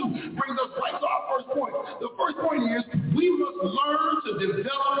 Brings us right to our first point. The first point is we must learn to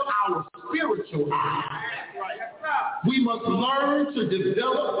develop our spiritual eye. We must learn to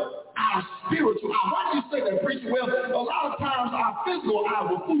develop our spiritual eye. Why do you say that, preacher? Well, a lot of times our physical eye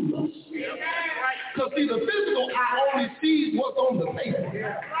will fool us. Because see, the physical eye only sees what's on the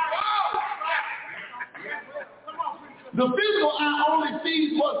paper. The physical eye only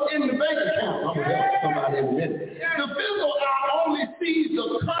sees what's in the bank account. I'm going to help somebody in a minute. The physical eye only sees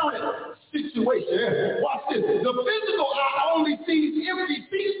the current situation. Watch this. The physical eye only sees empty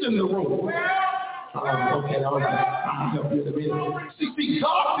seats in the room. Okay, all right. I'll help you in a minute. See,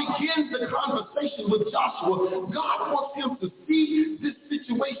 God begins the conversation with Joshua. God wants him to see this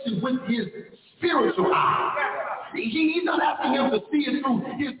situation with his spiritual eye. He's not asking him to see it through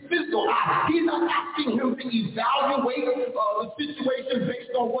his physical eye. He's not asking him to evaluate the situation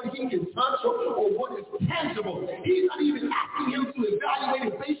based on what he can touch or what is tangible. He's not even asking him to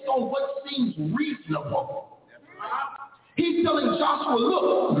evaluate it based on what seems reasonable. He's telling Joshua,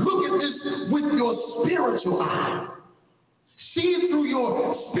 look at this with your spiritual eye. See it through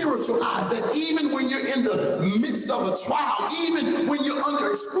your spiritual eyes, that even when you're in the midst of a trial, even when you're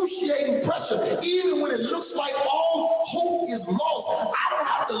under excruciating pressure, even when it looks like all hope is lost, I don't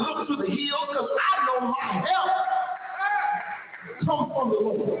have to look to the hills because I know my help comes from the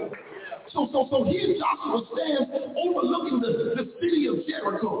Lord. So here Joshua stands overlooking the city of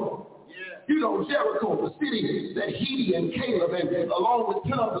Jericho. You know, Jericho, the city that he and Caleb, and along with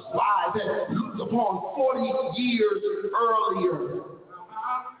 10 other spies, had looked upon 40 years earlier.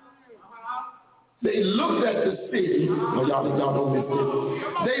 They looked at the city. Oh, y'all don't miss this.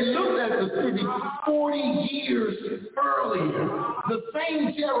 They looked at the city 40 years earlier. The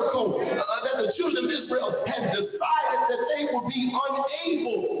same Jericho that the children of Israel had decided that they would be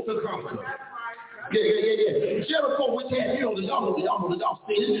unable to conquer. Yeah. Jericho, which had, y'all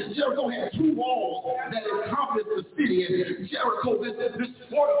seen it. Jericho had two walls that encompassed the city. And Jericho, this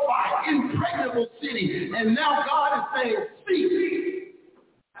fortified, impregnable city. And now God is saying, see,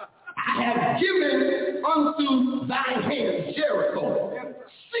 I have given unto thine hands Jericho.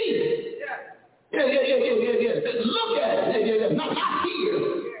 See. Yeah. Look at it. Yeah. Not here.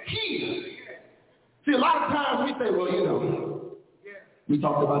 See, a lot of times we say, well, we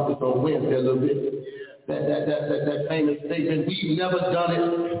talked about this on Wednesday a little bit. That famous statement, we've never done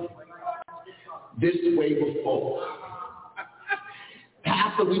it this way before.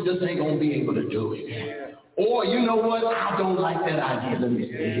 Pastor, we just ain't going to be able to do it. Or, you know what, I don't like that idea. Let me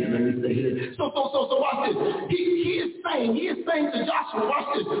stay here. So watch this. He is saying to Joshua,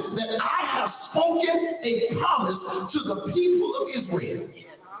 watch this, that I have spoken a promise to the people of Israel.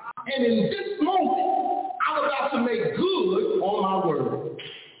 And in this moment, I'm about to make good on my word.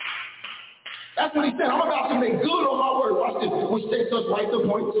 That's what he said. I'm about to make good on my word. Watch this, which takes us right to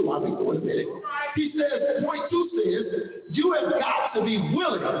point 2. I'll be through in a minute. He says, point 2 says, you have got to be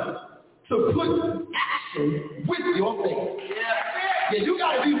willing to put action with your faith. Yeah, you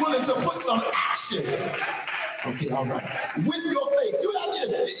got to be willing to put some action. Okay, all right. With your faith. You got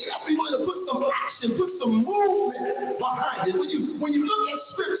to be willing to put some action, put some movement behind it. When you look at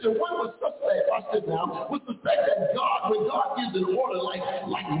scripture, one would suspect, watch this now, would suspect that when God gives an order like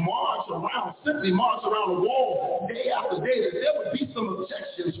simply march around the wall day after day, that there would be some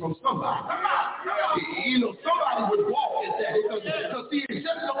objections from somebody. Somebody would walk at that because see, it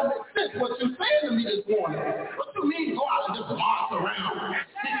just don't make sense what you're saying to me this morning. What you mean go out and just march around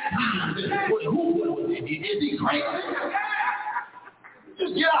 6 times? Is he crazy?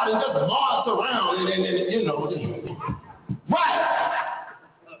 Just get out and just march around and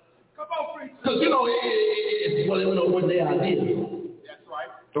you know, it's what they idea. That's right.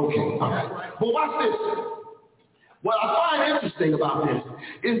 Okay. That's right. But watch this. What I find interesting about this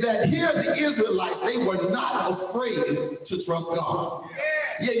is that here the Israelites, they were not afraid to trust God.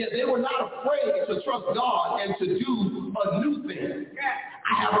 Yeah, they were not afraid to trust God and to do a new thing.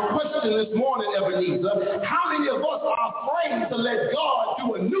 I have a question this morning, Ebenezer. How many of us are afraid to let God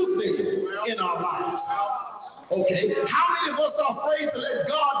do a new thing in our lives? Okay, how many of us are afraid to let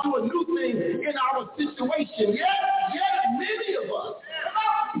God do a new thing in our situation? Yes, many of us.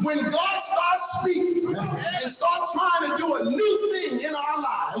 When God starts speaking and starts trying to do a new thing in our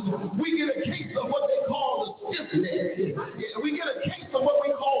lives, we get a case of what they call the stiff-neck. We get a case of what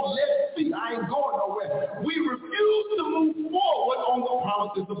we call lead feet. I ain't going nowhere. We refuse to move forward on the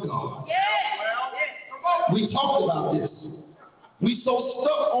promises of God. We talked about this. We so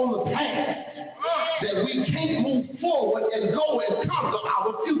stuck on the past that we can't move forward and go and conquer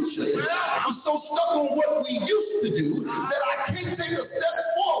our future. I'm so stuck on what we used to do that I can't take a step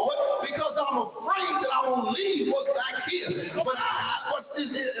forward because I'm afraid that I won't leave what's back here. But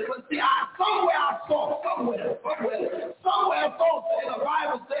somewhere I saw in the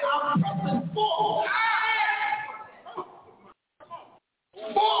Bible say I'm pressing forward.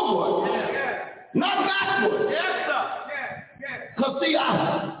 Forward, not backward. Yes, sir. Because see, I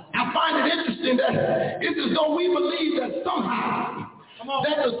find it interesting that it's as though we believe that somehow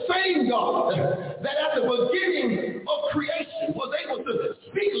that the same God that at the beginning of creation was able to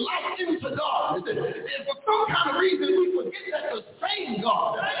speak life into God, and for some kind of reason we forget that the same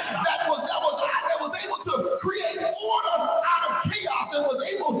God that was able to create order out of chaos and was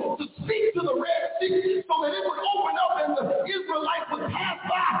able to speak to the Red Sea so that it would open up and the Israelites would pass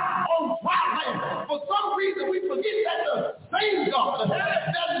by on dry land. For some reason we forget that the same God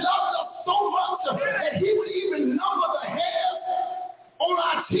that loved us so much that he would even number the hairs on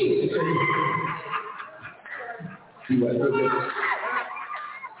our teeth. See what I did?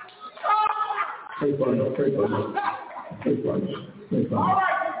 Pray for me. All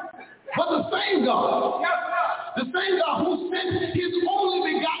right. But the same God who sent his only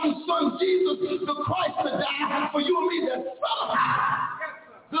begotten son, Jesus the Christ, to die for you and me, that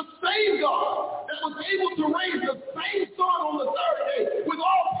the same God that was able to raise the same son on the third day with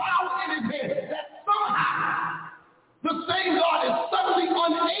all power in his hand, that somehow the same God is suddenly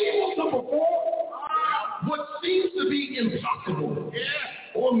unable to perform what seems to be impossible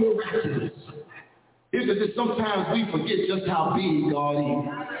or miraculous. Isn't it sometimes we forget just how big God is?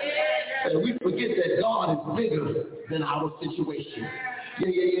 And we forget that God is bigger than our situation. Yeah.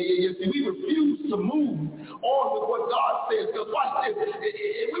 See, we refuse to move on with what God says. Because watch this.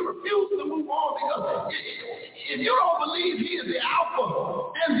 We refuse to move on because if you don't believe he is the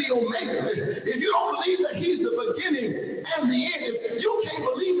Alpha and the Omega, if you don't believe that he's the beginning and the end, if you can't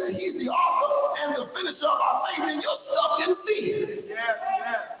believe that he's the author and the finisher of our faith, then you're stuck in fear.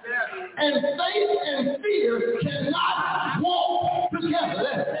 And faith and fear cannot walk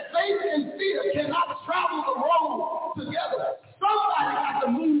together. Faith and fear cannot travel the road together. Somebody got to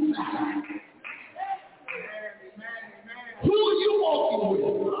move back. Who are you walking with?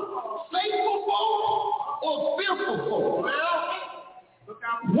 Faithful folk or fearful folk?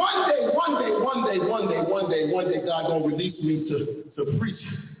 One day, God gonna release me to preach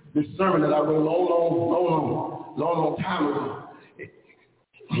this sermon that I wrote long time ago.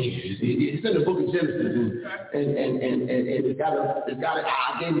 It's in the book of Genesis, and it's got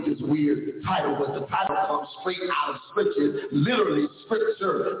I gave it this weird title, but the title comes straight out of Scripture,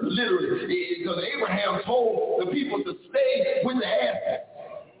 Scripture, because Abraham told the people to stay with the asses.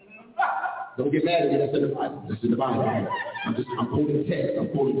 Don't get mad at me. That's in the Bible. I'm quoting text. I'm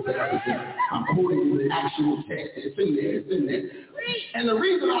quoting the actual text. It's in there. And the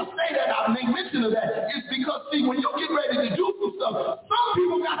reason I say that, I make mention of that, is because, see, when you get ready to do some stuff, some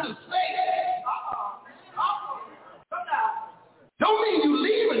people got to stay. Don't mean you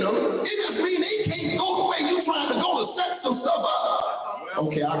leaving them. It just means they can't go the way you trying to go to set some stuff up.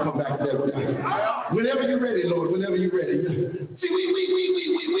 Okay, I'll come back to that. Whenever you're ready, Lord, whenever you're ready. See,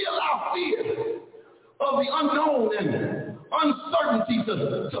 we allow fear of the unknown and uncertainty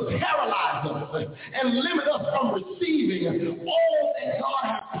to paralyze us and limit us from receiving all that God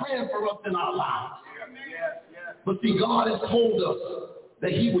has planned for us in our lives. But see, God has told us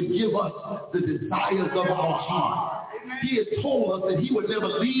that he would give us the desires of our heart. He has told us that he would never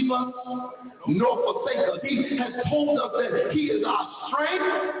leave us nor forsake us. He has told us that he is our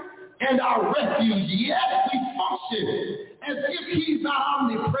strength and our refuge. Yes, we function as if he's not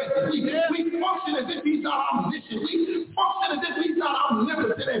omnipresent. We function as if he's not omniscient. We function as if he's not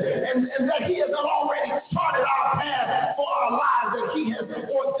omnipotent and that he has not already charted our path for our lives that he has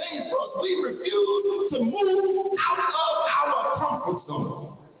ordained for us. We we refuse to move out of our comfort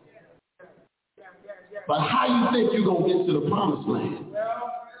zone. But how you think you're going to get to the promised land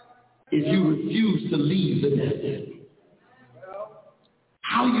if you refuse to leave the desert?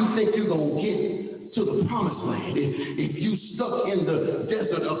 How do you think you're going to get to the promised land if you stuck in the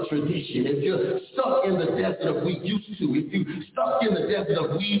desert of tradition, if you're stuck in the desert of we used to, if you stuck in the desert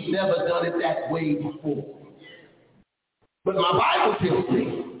of we've never done it that way before? But my Bible tells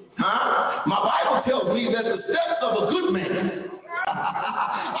me, my Bible tells me that the steps of a good man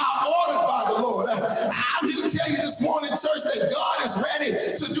are ordered by the Lord. I'm here to tell you this morning, church, that God is ready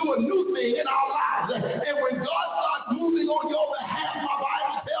to do a new thing in our lives. And when God starts moving on your behalf, my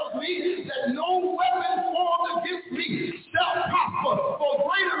Bible tells me that no weapon formed against me shall prosper. For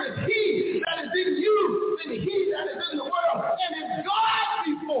greater is he that is in you than he that is in the world. And if God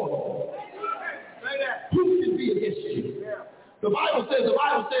be for you, who can be against you? The Bible says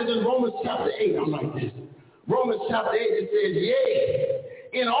in Romans chapter 8, I like this. Romans chapter 8, it says,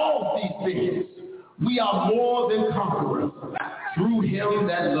 yea, in all these things, we are more than conquerors through him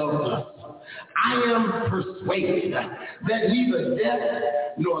that loved us. I am persuaded that neither death,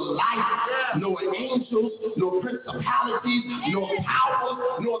 nor life, nor angels, nor principalities, nor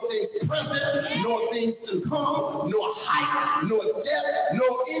powers, nor things present, nor things to come, nor height, nor depth,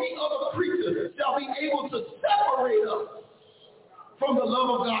 nor any other creature shall be able to separate us from the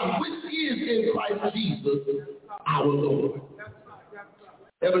love of God, which is in Christ Jesus, our Lord.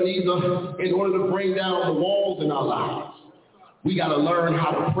 Ebenezer, in order to bring down the walls in our lives, we got to learn how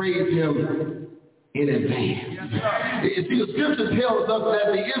to praise him in advance. You see, the scripture tells us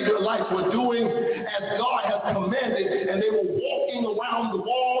that the Israelites were doing as God has commanded, and they were walking around the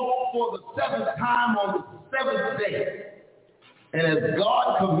wall for the seventh time on the seventh day. And as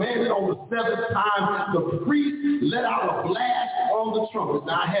God commanded on the seventh time, the priest let out a blast on the trumpet.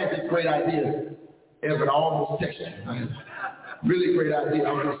 Now, I had this great idea, Evan, I almost texted you. Really great idea.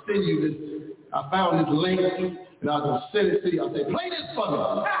 I was going to send you this. I found this link, and I was going to send it to you. I said, play this for me.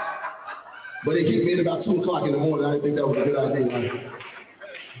 But it hit me at about 2 o'clock in the morning. I didn't think that was a good idea.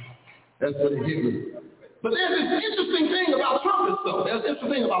 That's what it hit me. But there's this interesting thing about trumpets, though. There's this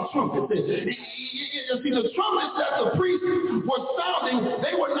interesting thing about trumpets. You see, the trumpets that the priests were sounding,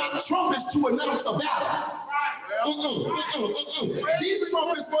 they were not trumpets to announce a battle. These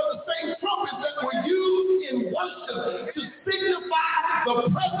trumpets were the same trumpets that were used in worship to signify the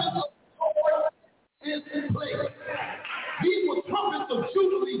presence of the Lord in place. These were trumpets of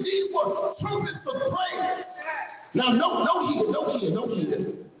jubilee. These were trumpets of praise. Now, no here.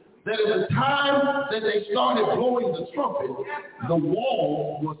 That at the time that they started blowing the trumpet, the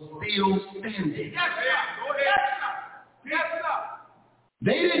wall was still standing.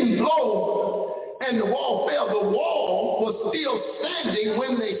 They didn't blow and the wall fell. The wall was still standing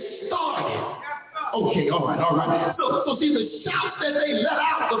when they started. Okay, all right. So see, the shout that they let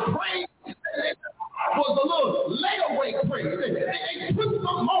out, the praise was a little layaway praise. They put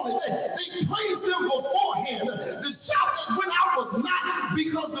some on it. They praised them beforehand. The shout that went out was not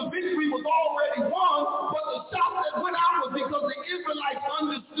because the victory was already won, but the shout that went out was because the Israelites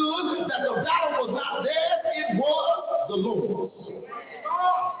understood that the battle was not theirs, it was the Lord's.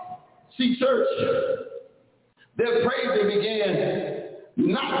 See, church, their praising began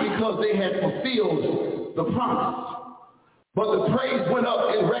not because they had fulfilled the promise, but the praise went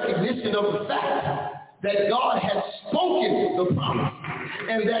up in recognition of the fact that God had spoken the promise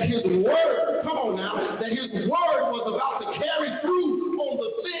and that his word, that his word was about to carry through on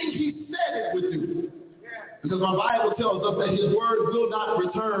the thing he said it would do. Because my Bible tells us that his word will not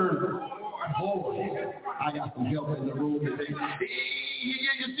return. Boy, I got some help in the room today. You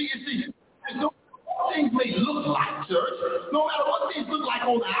see, things may look like, church, no matter what things look like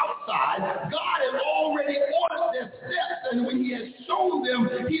on the outside, God has already ordered their steps, and when he has shown them,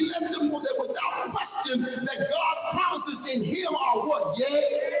 he let them know that without question that God's promises in him are what? Yea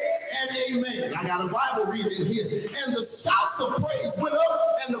and amen. I got a Bible reading here. And the shouts of praise went up,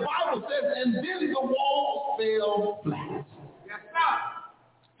 and the Bible says, and then the walls fell flat. Yes, sir.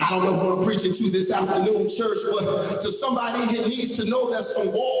 I don't know what I'm preaching to this afternoon, church, but to somebody who needs to know that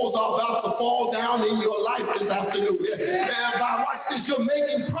some walls are about to fall down in your life this afternoon. And by watch this, you're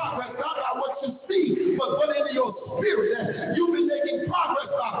making progress, not by what you see, but in your spirit. You've been making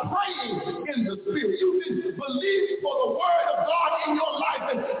progress by praying in the spirit. You've been believing for the word of God in your life,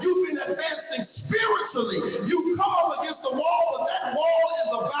 and you've been advancing spiritually. You come up against the wall, but that wall is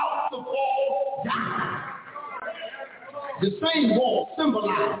about to fall down. The same wall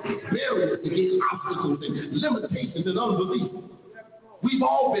symbolizes barriers against obstacles and limitations and unbelief. We've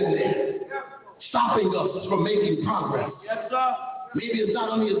all been there, stopping us from making progress. Yes, sir. Maybe it's not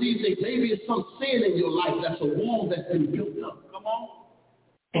only these things. Maybe it's some sin in your life that's a wall that's been built up. Come on.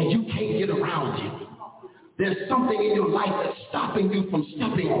 And you can't get around it. There's something in your life that's stopping you from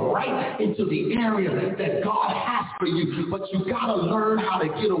stepping right into the area that God has for you. But you got to learn how to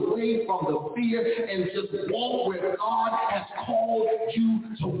get away from the fear and just walk where God has called you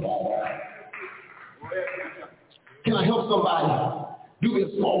to walk. Can I help somebody? Do me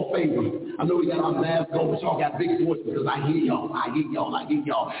a small favor. I know we got our masks on, but y'all got big voices because I hear y'all.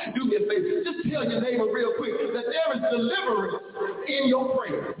 Do me a favor. Just tell your neighbor real quick that there is deliverance in your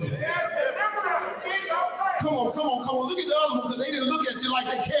prayer. Come on. Look at the other ones because they didn't look at you like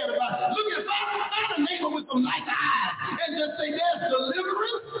they cared about it. Look at find a neighbor with some nice eyes and just say there's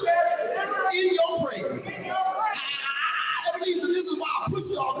deliverance in your prayer. This is why I put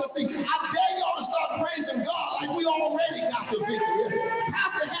y'all to think. I dare y'all to start praising God like we already got the victory.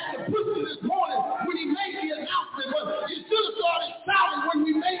 Pastor had to push you this morning when he made the announcement, but you should have started shouting when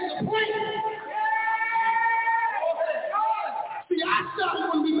we made the prayer. See, I shouted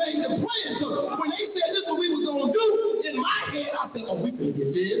when we made the prayer, so when they said this is what we was going to do, in my head I said, we can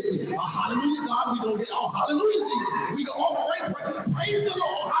get this. Hallelujah, God, we going to get, hallelujah, Jesus. We going to praise the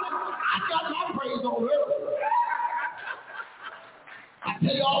Lord. Hallelujah. I got my praise on earth. I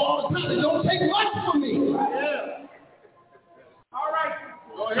tell you all the time, it don't take much for me. Yeah. All right.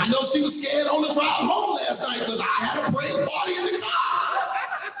 I know she was scared on the drive home last night because I had a praise party in the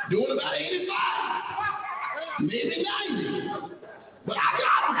car. Doing about 85, maybe 90. But I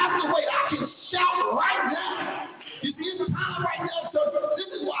don't have to wait. I can shout right now. You see, it's time right now, so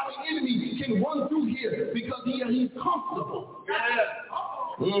this is why the enemy can run through here because he's comfortable.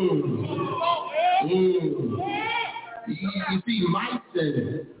 You see, mice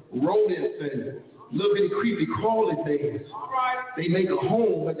and rodents and little bitty creepy crawling things, they make a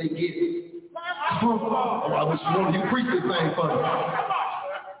home where they get comfortable. I wish one of you preach this thing for me.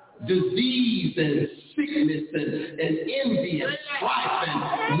 Disease and sickness and envy and strife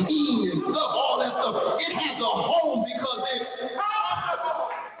and mean and stuff, all that stuff. It has a home because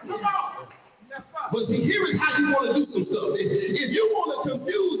but see, here is how you want to do some stuff. If you want to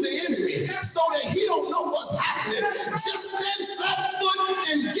confuse the enemy so that he don't know what's happening, just stand flat foot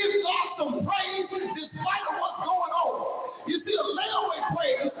and give God some praise despite of what's going on. You see, a layaway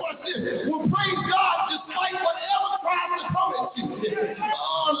praise, watch this, will praise God despite whatever tries to come at you.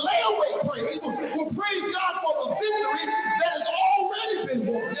 A layaway praise will praise God for the victory that has already been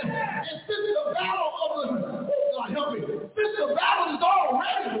won. And since the battle is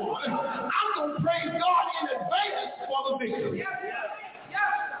already won, I'm going to praise God in advance for the victory.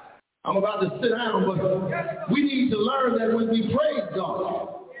 I'm about to sit down, but we need to learn that when we praise God,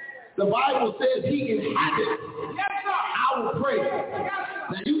 the Bible says he inhabits our praise.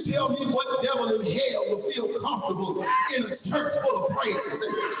 Now you tell me what devil in hell will feel comfortable in a church full of praise.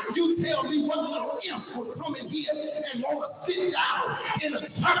 You tell me what little imp will come in here and want to sit down in a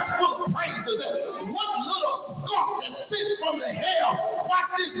church full of praises. What little skunk that sits from the hell, watch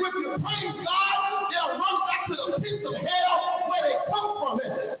this, with you praise God, they'll run back to the pits of hell where they come from.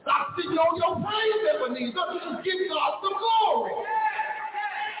 Stop sitting on your praise, Ebenezer. Give God some glory.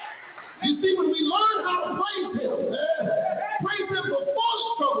 You see, when we learn how to praise him before the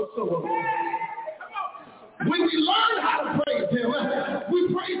trouble shows up. When we learn how to praise him,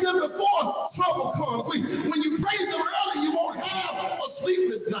 we praise him before trouble comes. When you praise him early, you won't have a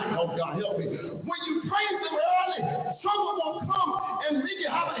sleepless night. Oh, God, help me. When you praise him early, trouble won't come and make you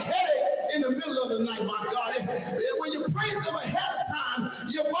have a headache in the middle of the night, my God. When you praise him ahead of time,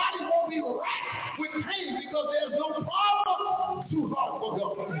 your body won't be racked with pain because there's no problem too hard for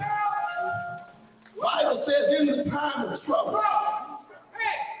God. The Bible says in the time of trouble.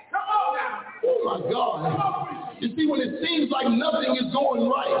 Oh my God. You see, when it seems like nothing is going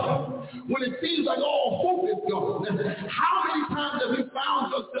right, when it seems like all hope is gone, how many times have you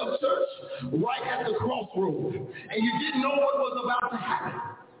found yourself, church, right at the crossroads and you didn't know what was about to happen?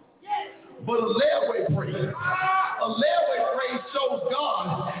 But a layaway praise shows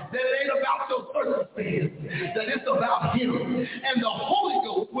God that it ain't about your circumstance, that it's about him. And the Holy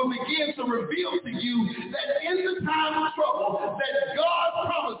Ghost will begin to reveal to you that in the time of trouble, that God's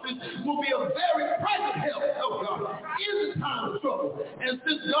promises will be a very present help, in the time of trouble. And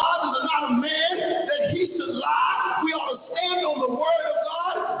since God is not a man that he should lie, we ought to stand on the word of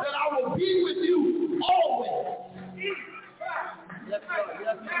God that I will be with you always.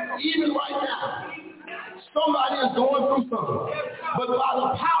 Even right now, somebody is going through something. But by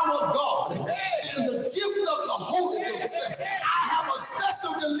the power of God and the gift of the Holy Ghost, I have a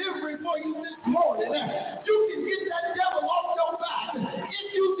special delivery for you this morning. You can get that devil off your back if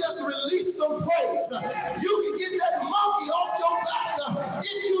you just release some praise. You can get that monkey off your back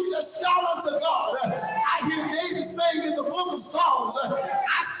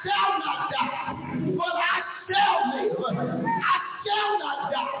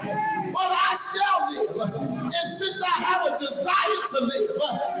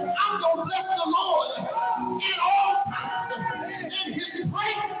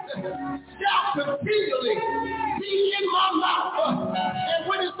continually be in my mouth. And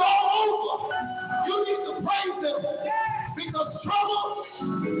when it's all over, you need to praise him. Because trouble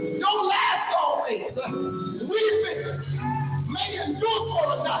don't last always. Weeping may endure for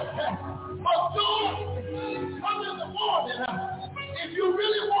a night, but joy comes in the morning. If you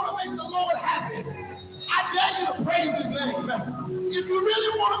really want to make the Lord happy, I dare you to praise his name. If you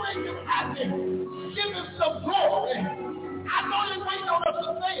really want to make him happy, give him some glory. I know he's waiting on us to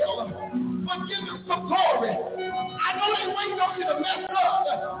fail, but give him some glory. I know he's waiting on you to mess up,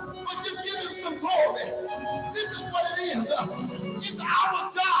 but just give him some glory. This is what it is. It's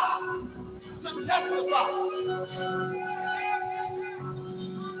our job to testify.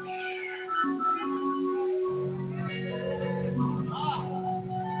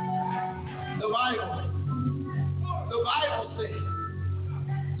 The Bible says,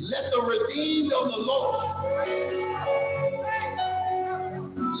 let the redeemed of the Lord,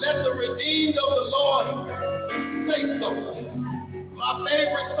 say so. My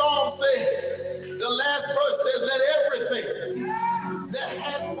favorite song says, the last verse says, let everything that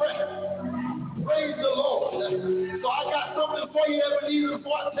has breath praise the Lord. So I got something for you, Ebenezer,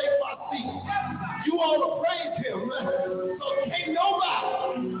 before I take my seat. You ought to praise him. So can't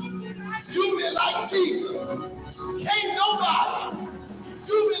nobody do me like Jesus. Can't nobody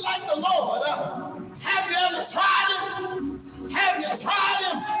do me like the Lord. Have you ever tried him? Have you tried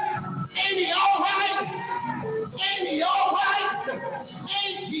him? Ain't he all right? Ain't he all right?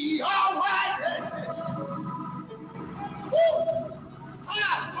 Ain't he all right? Woo!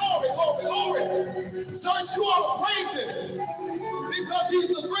 Glory. So you ought to praise him because he's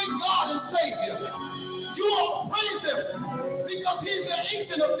the great God and Savior. You ought to praise him because he's the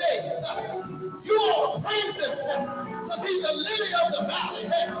Ancient of Days. You ought to praise him because he's the lily of the valley.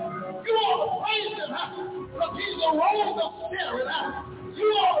 You ought to praise him because he's the rose of Sharon. You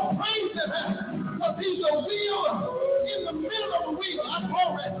ought to praise him because he's the wheel in the middle of the wheel.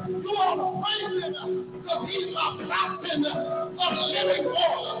 You ought to praise him because he's my fountain of living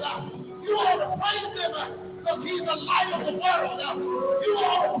water. You ought to praise him because he's the light of the world. You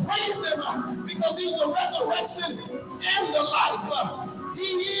ought to praise him because he's the resurrection and the life. He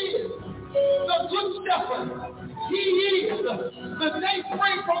is the good shepherd. He is the day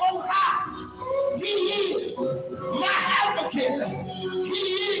spring from on high. He is my advocate. He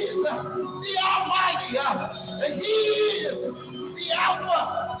is the Almighty. He is the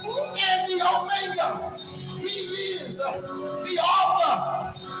Alpha and the Omega. He is the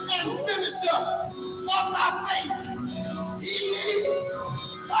author and finisher of my faith. He is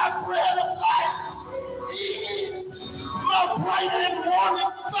my bread of life. He is my bright and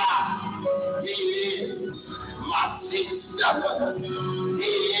morning star. He is my chief shepherd. He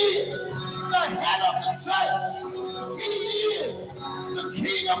is the head of the church. He is the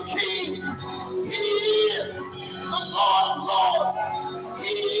King of kings. He is the Lord of lords.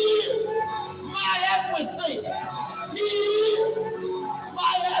 He is my everything. He is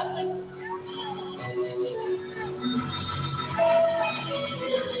my everything.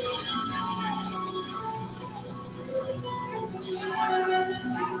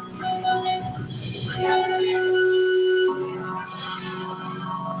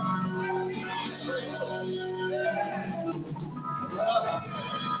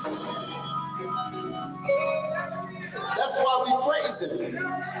 That's why we praise him.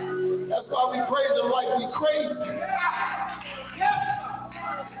 That's why we praise him like we crazy.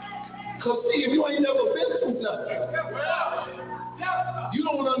 Because see, if you ain't never been through nothing, you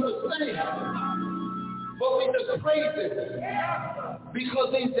don't understand. But we just praise him because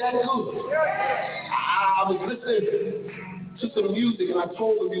he's that good. I was listening to some music and I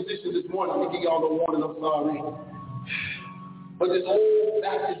told the musician this morning, I'm going to give y'all the warning, I'm sorry. But this old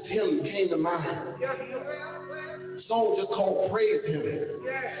Baptist hymn came to mind. Song just called Praise Him.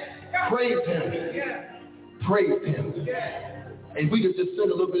 Praise Him. Praise Him. And we could just sing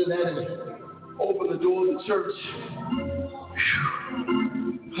a little bit of that and open the door of the church.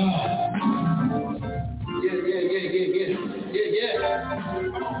 Yeah.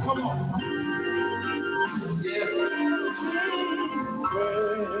 Come on.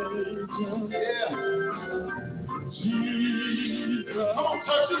 Yeah. Jesus. Come on,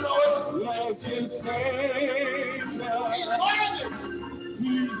 church, you know it. Let his name.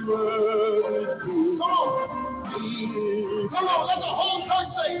 He's worthy. Come on. Come on, let the whole church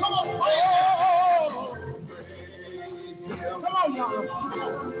say, come on, praise him. Come on, y'all.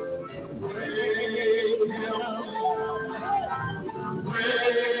 Praise him.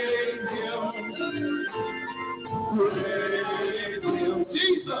 Praise him. Praise him.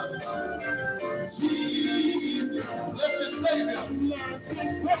 Jesus. Jesus. Bless his Savior. Bless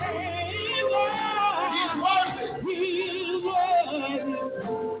his Savior.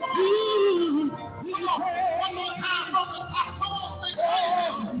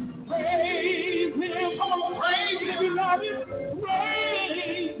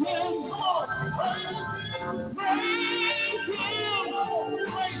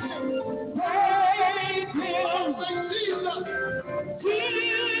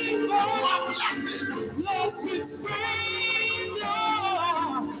 blessed Savior,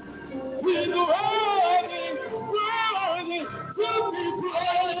 He's worthy to be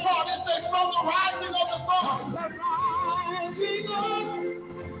praised. It says from the rising of the sun,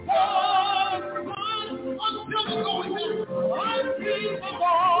 until the going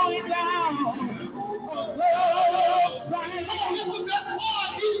down. This is that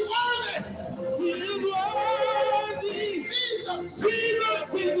one. He's worthy. He's worthy. Jesus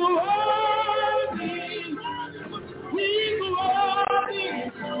is worthy. He's worthy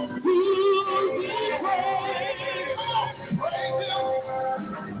to be praised. Praise Him.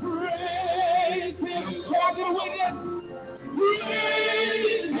 Praise Him. Clap it with it.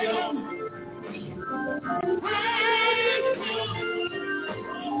 Praise Him. Praise Him.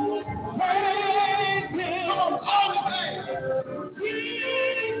 Praise Him. Come on, call His name.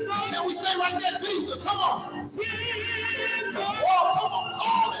 Can we say right there, Jesus? Come on. Jesus. Oh, come on,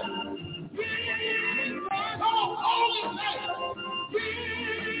 call Him. Jesus. Come on, call His name.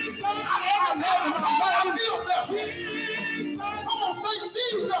 Jesus. I feel that. Jesus. Come on, say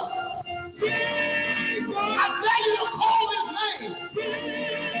Jesus. Jesus. I dare you to call His name.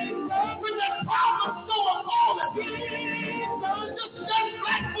 Jesus. When that problem so appalling. Jesus. Just stand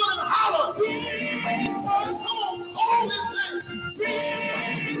back and holler. Jesus. Come on, call His name. Jesus.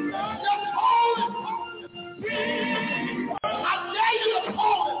 Just call Him. Jesus. I dare you to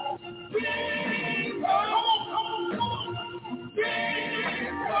call Him. Jesus. Come on, come on, come on.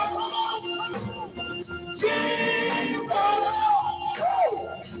 Jesus. Come on.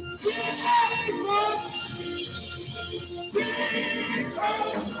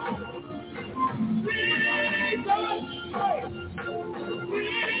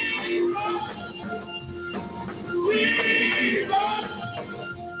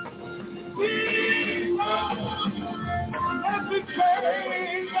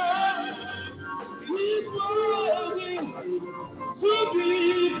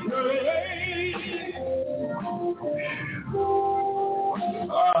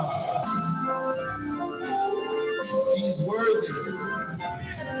 He's worthy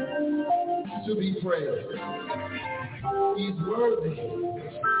to be praised. He's worthy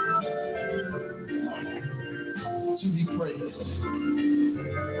to be praised.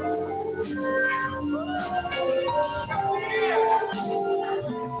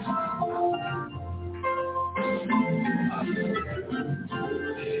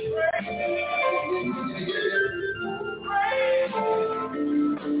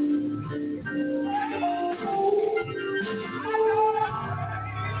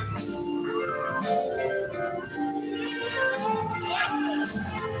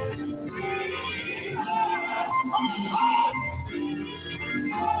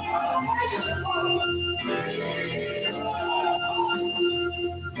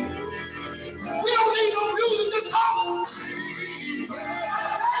 We don't need no music to talk.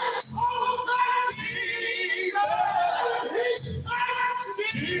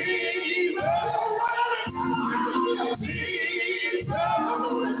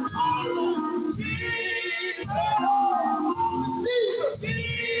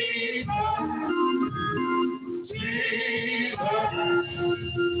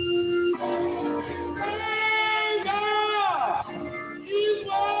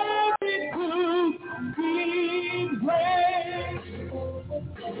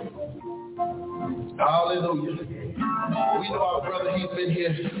 Hallelujah. We know our brother, he's been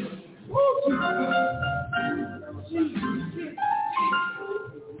here.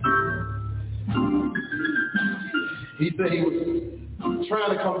 He said he was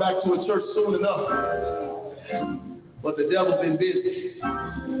trying to come back to a church soon enough, but the devil's been busy.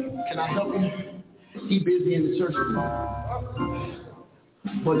 Can I help you? He's busy in the church today.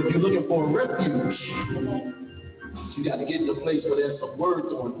 But if you're looking for a refuge, you got to get in a place where there's some words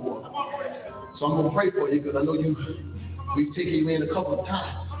going for. So I'm going to pray for you because I know we've taken you in a couple of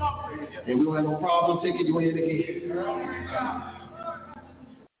times. And we don't have no problem taking you in again.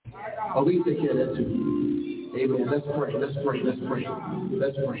 Oh, we take care of that too. Amen. Let's pray. Let's pray. Let's pray.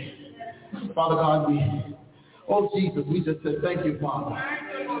 Let's pray. Father God, oh Jesus, we just said thank you, Father.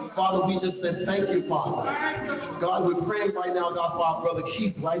 Father, we just said thank you, Father. God, we're praying right now, God, for our brother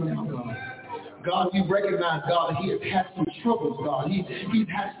Keith right now, God. God, we recognize, God, that he has had some troubles, God. He's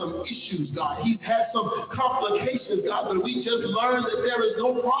had some issues, God. He's had some complications, God, but we just learned that there is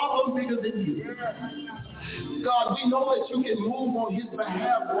no problem bigger than you. God, we know that you can move on his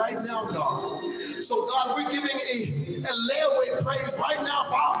behalf right now, God. So, God, we're giving a layaway praise right now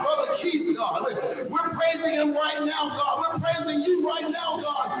for our brother Keith, God. We're praising him right now, God. We're praising you right now,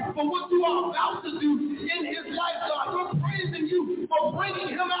 God, for what you are about to do in his life, God. We're praising you for bringing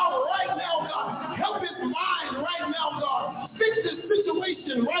him out right now, mind right now, God. Fix this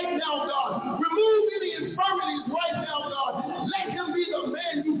situation right now, God. Remove any infirmities right now, God. Let him be the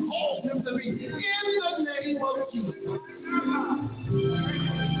man you called him to be. In the name of Jesus.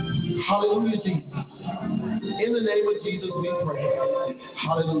 Hallelujah, Jesus. In the name of Jesus, we pray.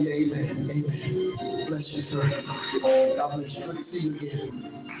 Hallelujah, amen. Amen. Bless you, sir. God bless you. Good to see you again.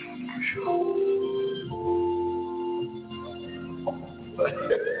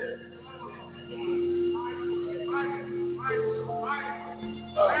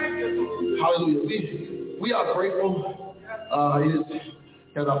 Hallelujah. We are grateful. It is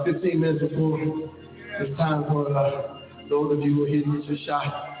about 15 minutes before it's time for those of you who are here to get your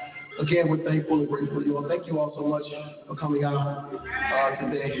shot. Again, we're thankful and grateful for you all. Thank you all so much for coming out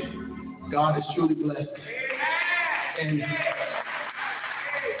today. God is truly blessed. And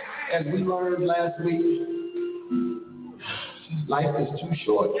as we learned last week, life is too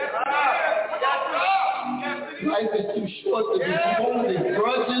short. Life is too short to be holding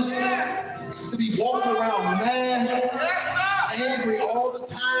grudges, to be walking around mad, angry all the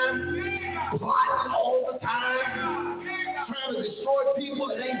time, plotting all the time, trying to destroy people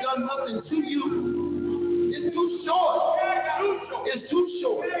that ain't done nothing to you. It's too short. It's too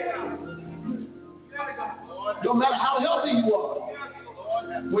short. No matter how healthy you are,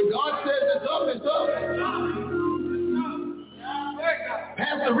 when God says it's up, it's up.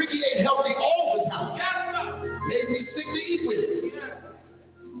 Pastor Ricky ate healthy all the time. Made me sick to eat with him.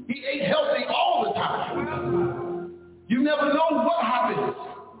 He ate healthy all the time. You never know what happens.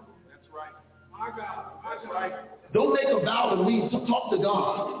 That's right. My God. That's right. Don't make a vow to leave. Talk to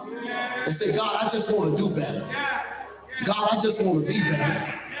God and say, God, I just want to do better. God, I just want to be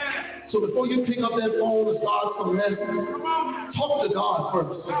better. So before you pick up that phone and start some mess, talk to God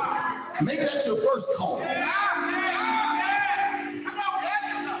first. Make that your first call.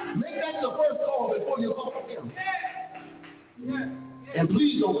 Make that the first call before you call him. And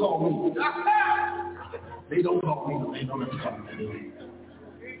please don't call me. They don't call me. They don't have to call me.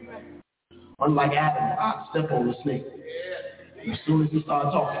 Unlike Adam, I step on the snake. As soon as he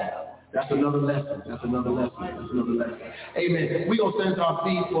starts talking, that's another lesson. That's another lesson. That's another lesson. Amen. We're going to stand to our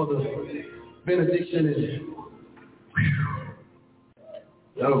feet for the benediction.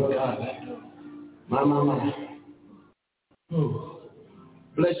 Oh, God. My. Oh.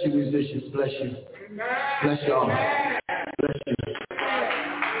 Bless you, musicians. Bless you. Bless y'all. Bless you.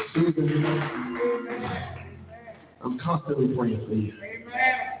 Susan, I'm constantly praying for you.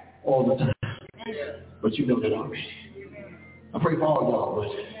 All the time. But you know that already. I pray for all y'all,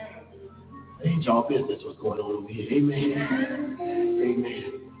 but it ain't y'all business what's going on over here. Amen. Amen.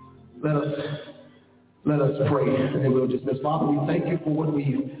 Let us pray, and then we'll dismiss. Father, we thank you for what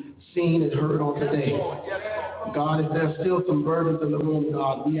we've seen and heard on today. God, if there's still some burdens in the room,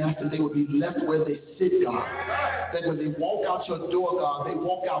 God, we ask that they would be left where they sit, God. That when they walk out your door, God, they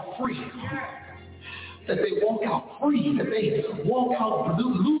walk out free. That they walk out free. That they walk out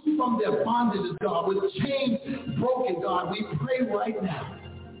loose from their bondages, God, with chains broken, God. We pray right now.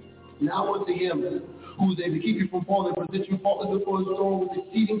 Now unto him who is able to keep you from falling, present you faultless before his throne with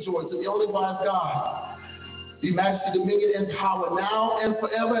exceeding joy. To the only wise God, be majesty, dominion, and power now and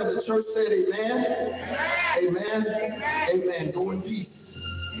forever. And the church said, amen. Amen. Amen. Go in peace.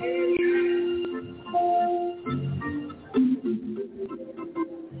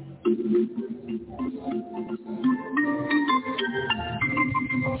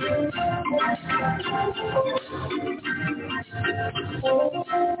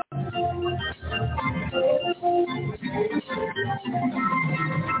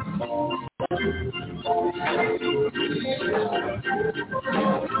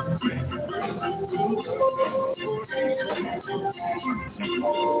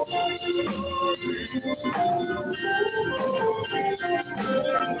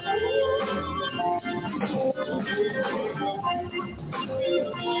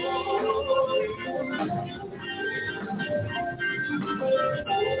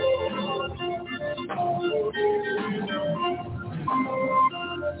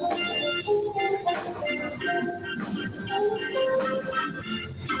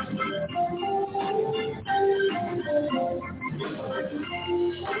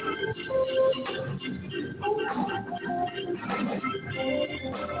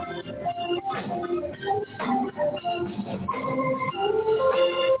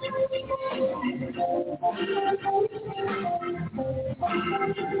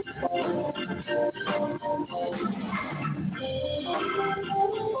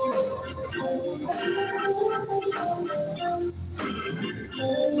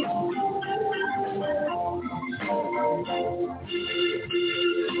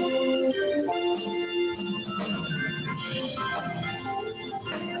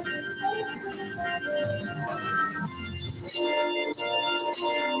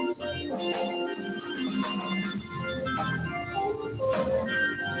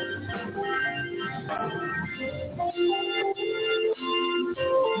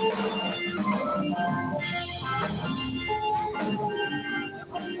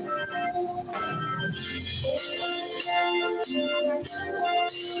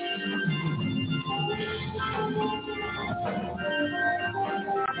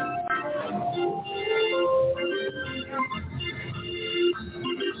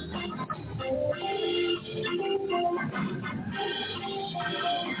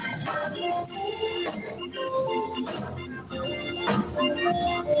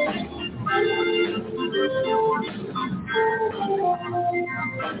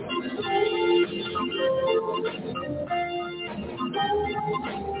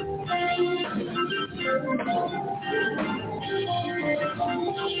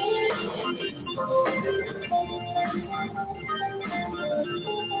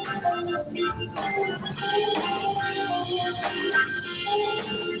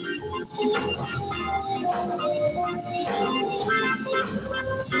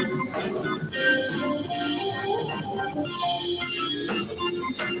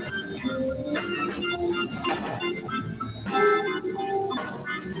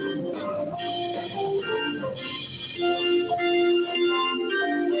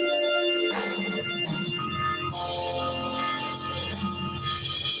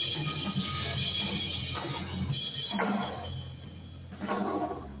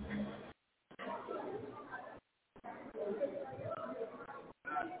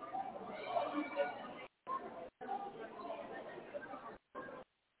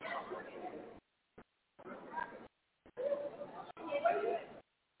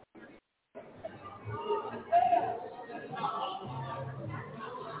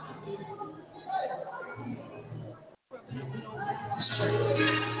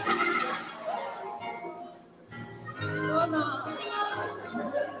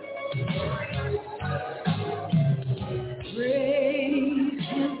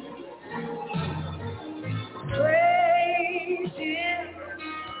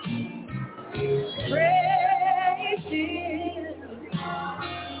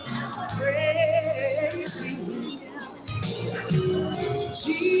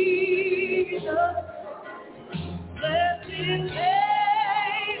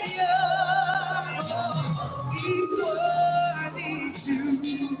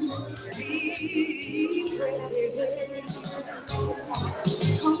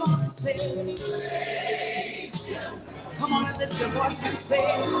 Come on and lift your voice and say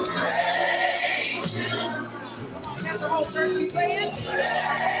it. Come on, let the whole church say it.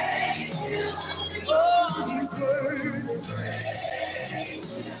 Oh, His word.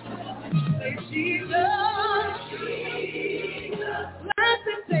 Say Jesus,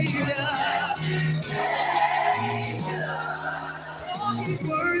 blessed Savior. Oh, He's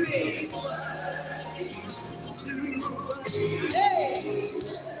worthy. Hey,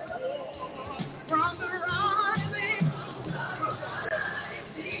 from the rising.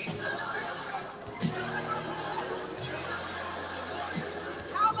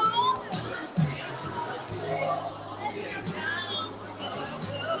 Come on.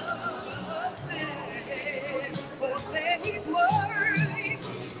 He's worthy.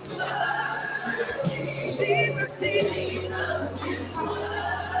 Jesus,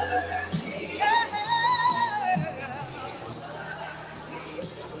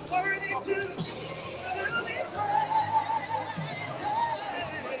 worthy to be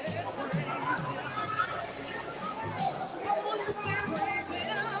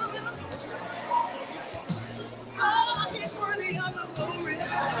He's worthy of the glory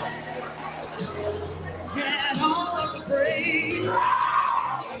and all of the praise.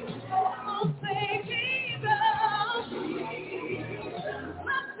 Oh, say Jesus,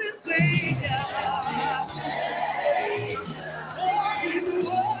 blessed Savior. Oh, He's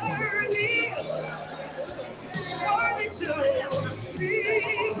worthy to be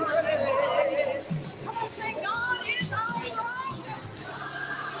praised. Come on, say God is all right.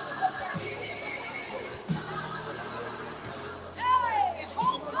 Hey,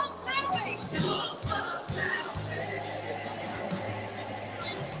 hope of salvation.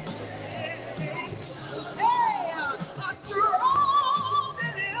 Hey, after all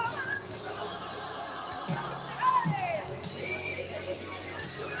deliverance. Hey,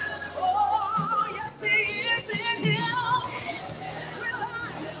 oh, yes, He is in Him.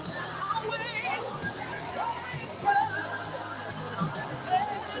 Rely always, always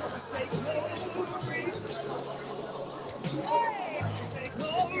say glory. Say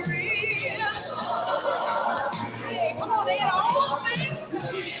glory. Hey, come on, they all things.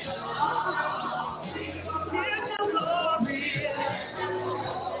 Give the glory.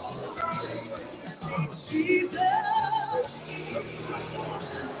 Jesus.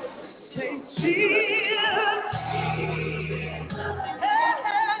 Say Jesus.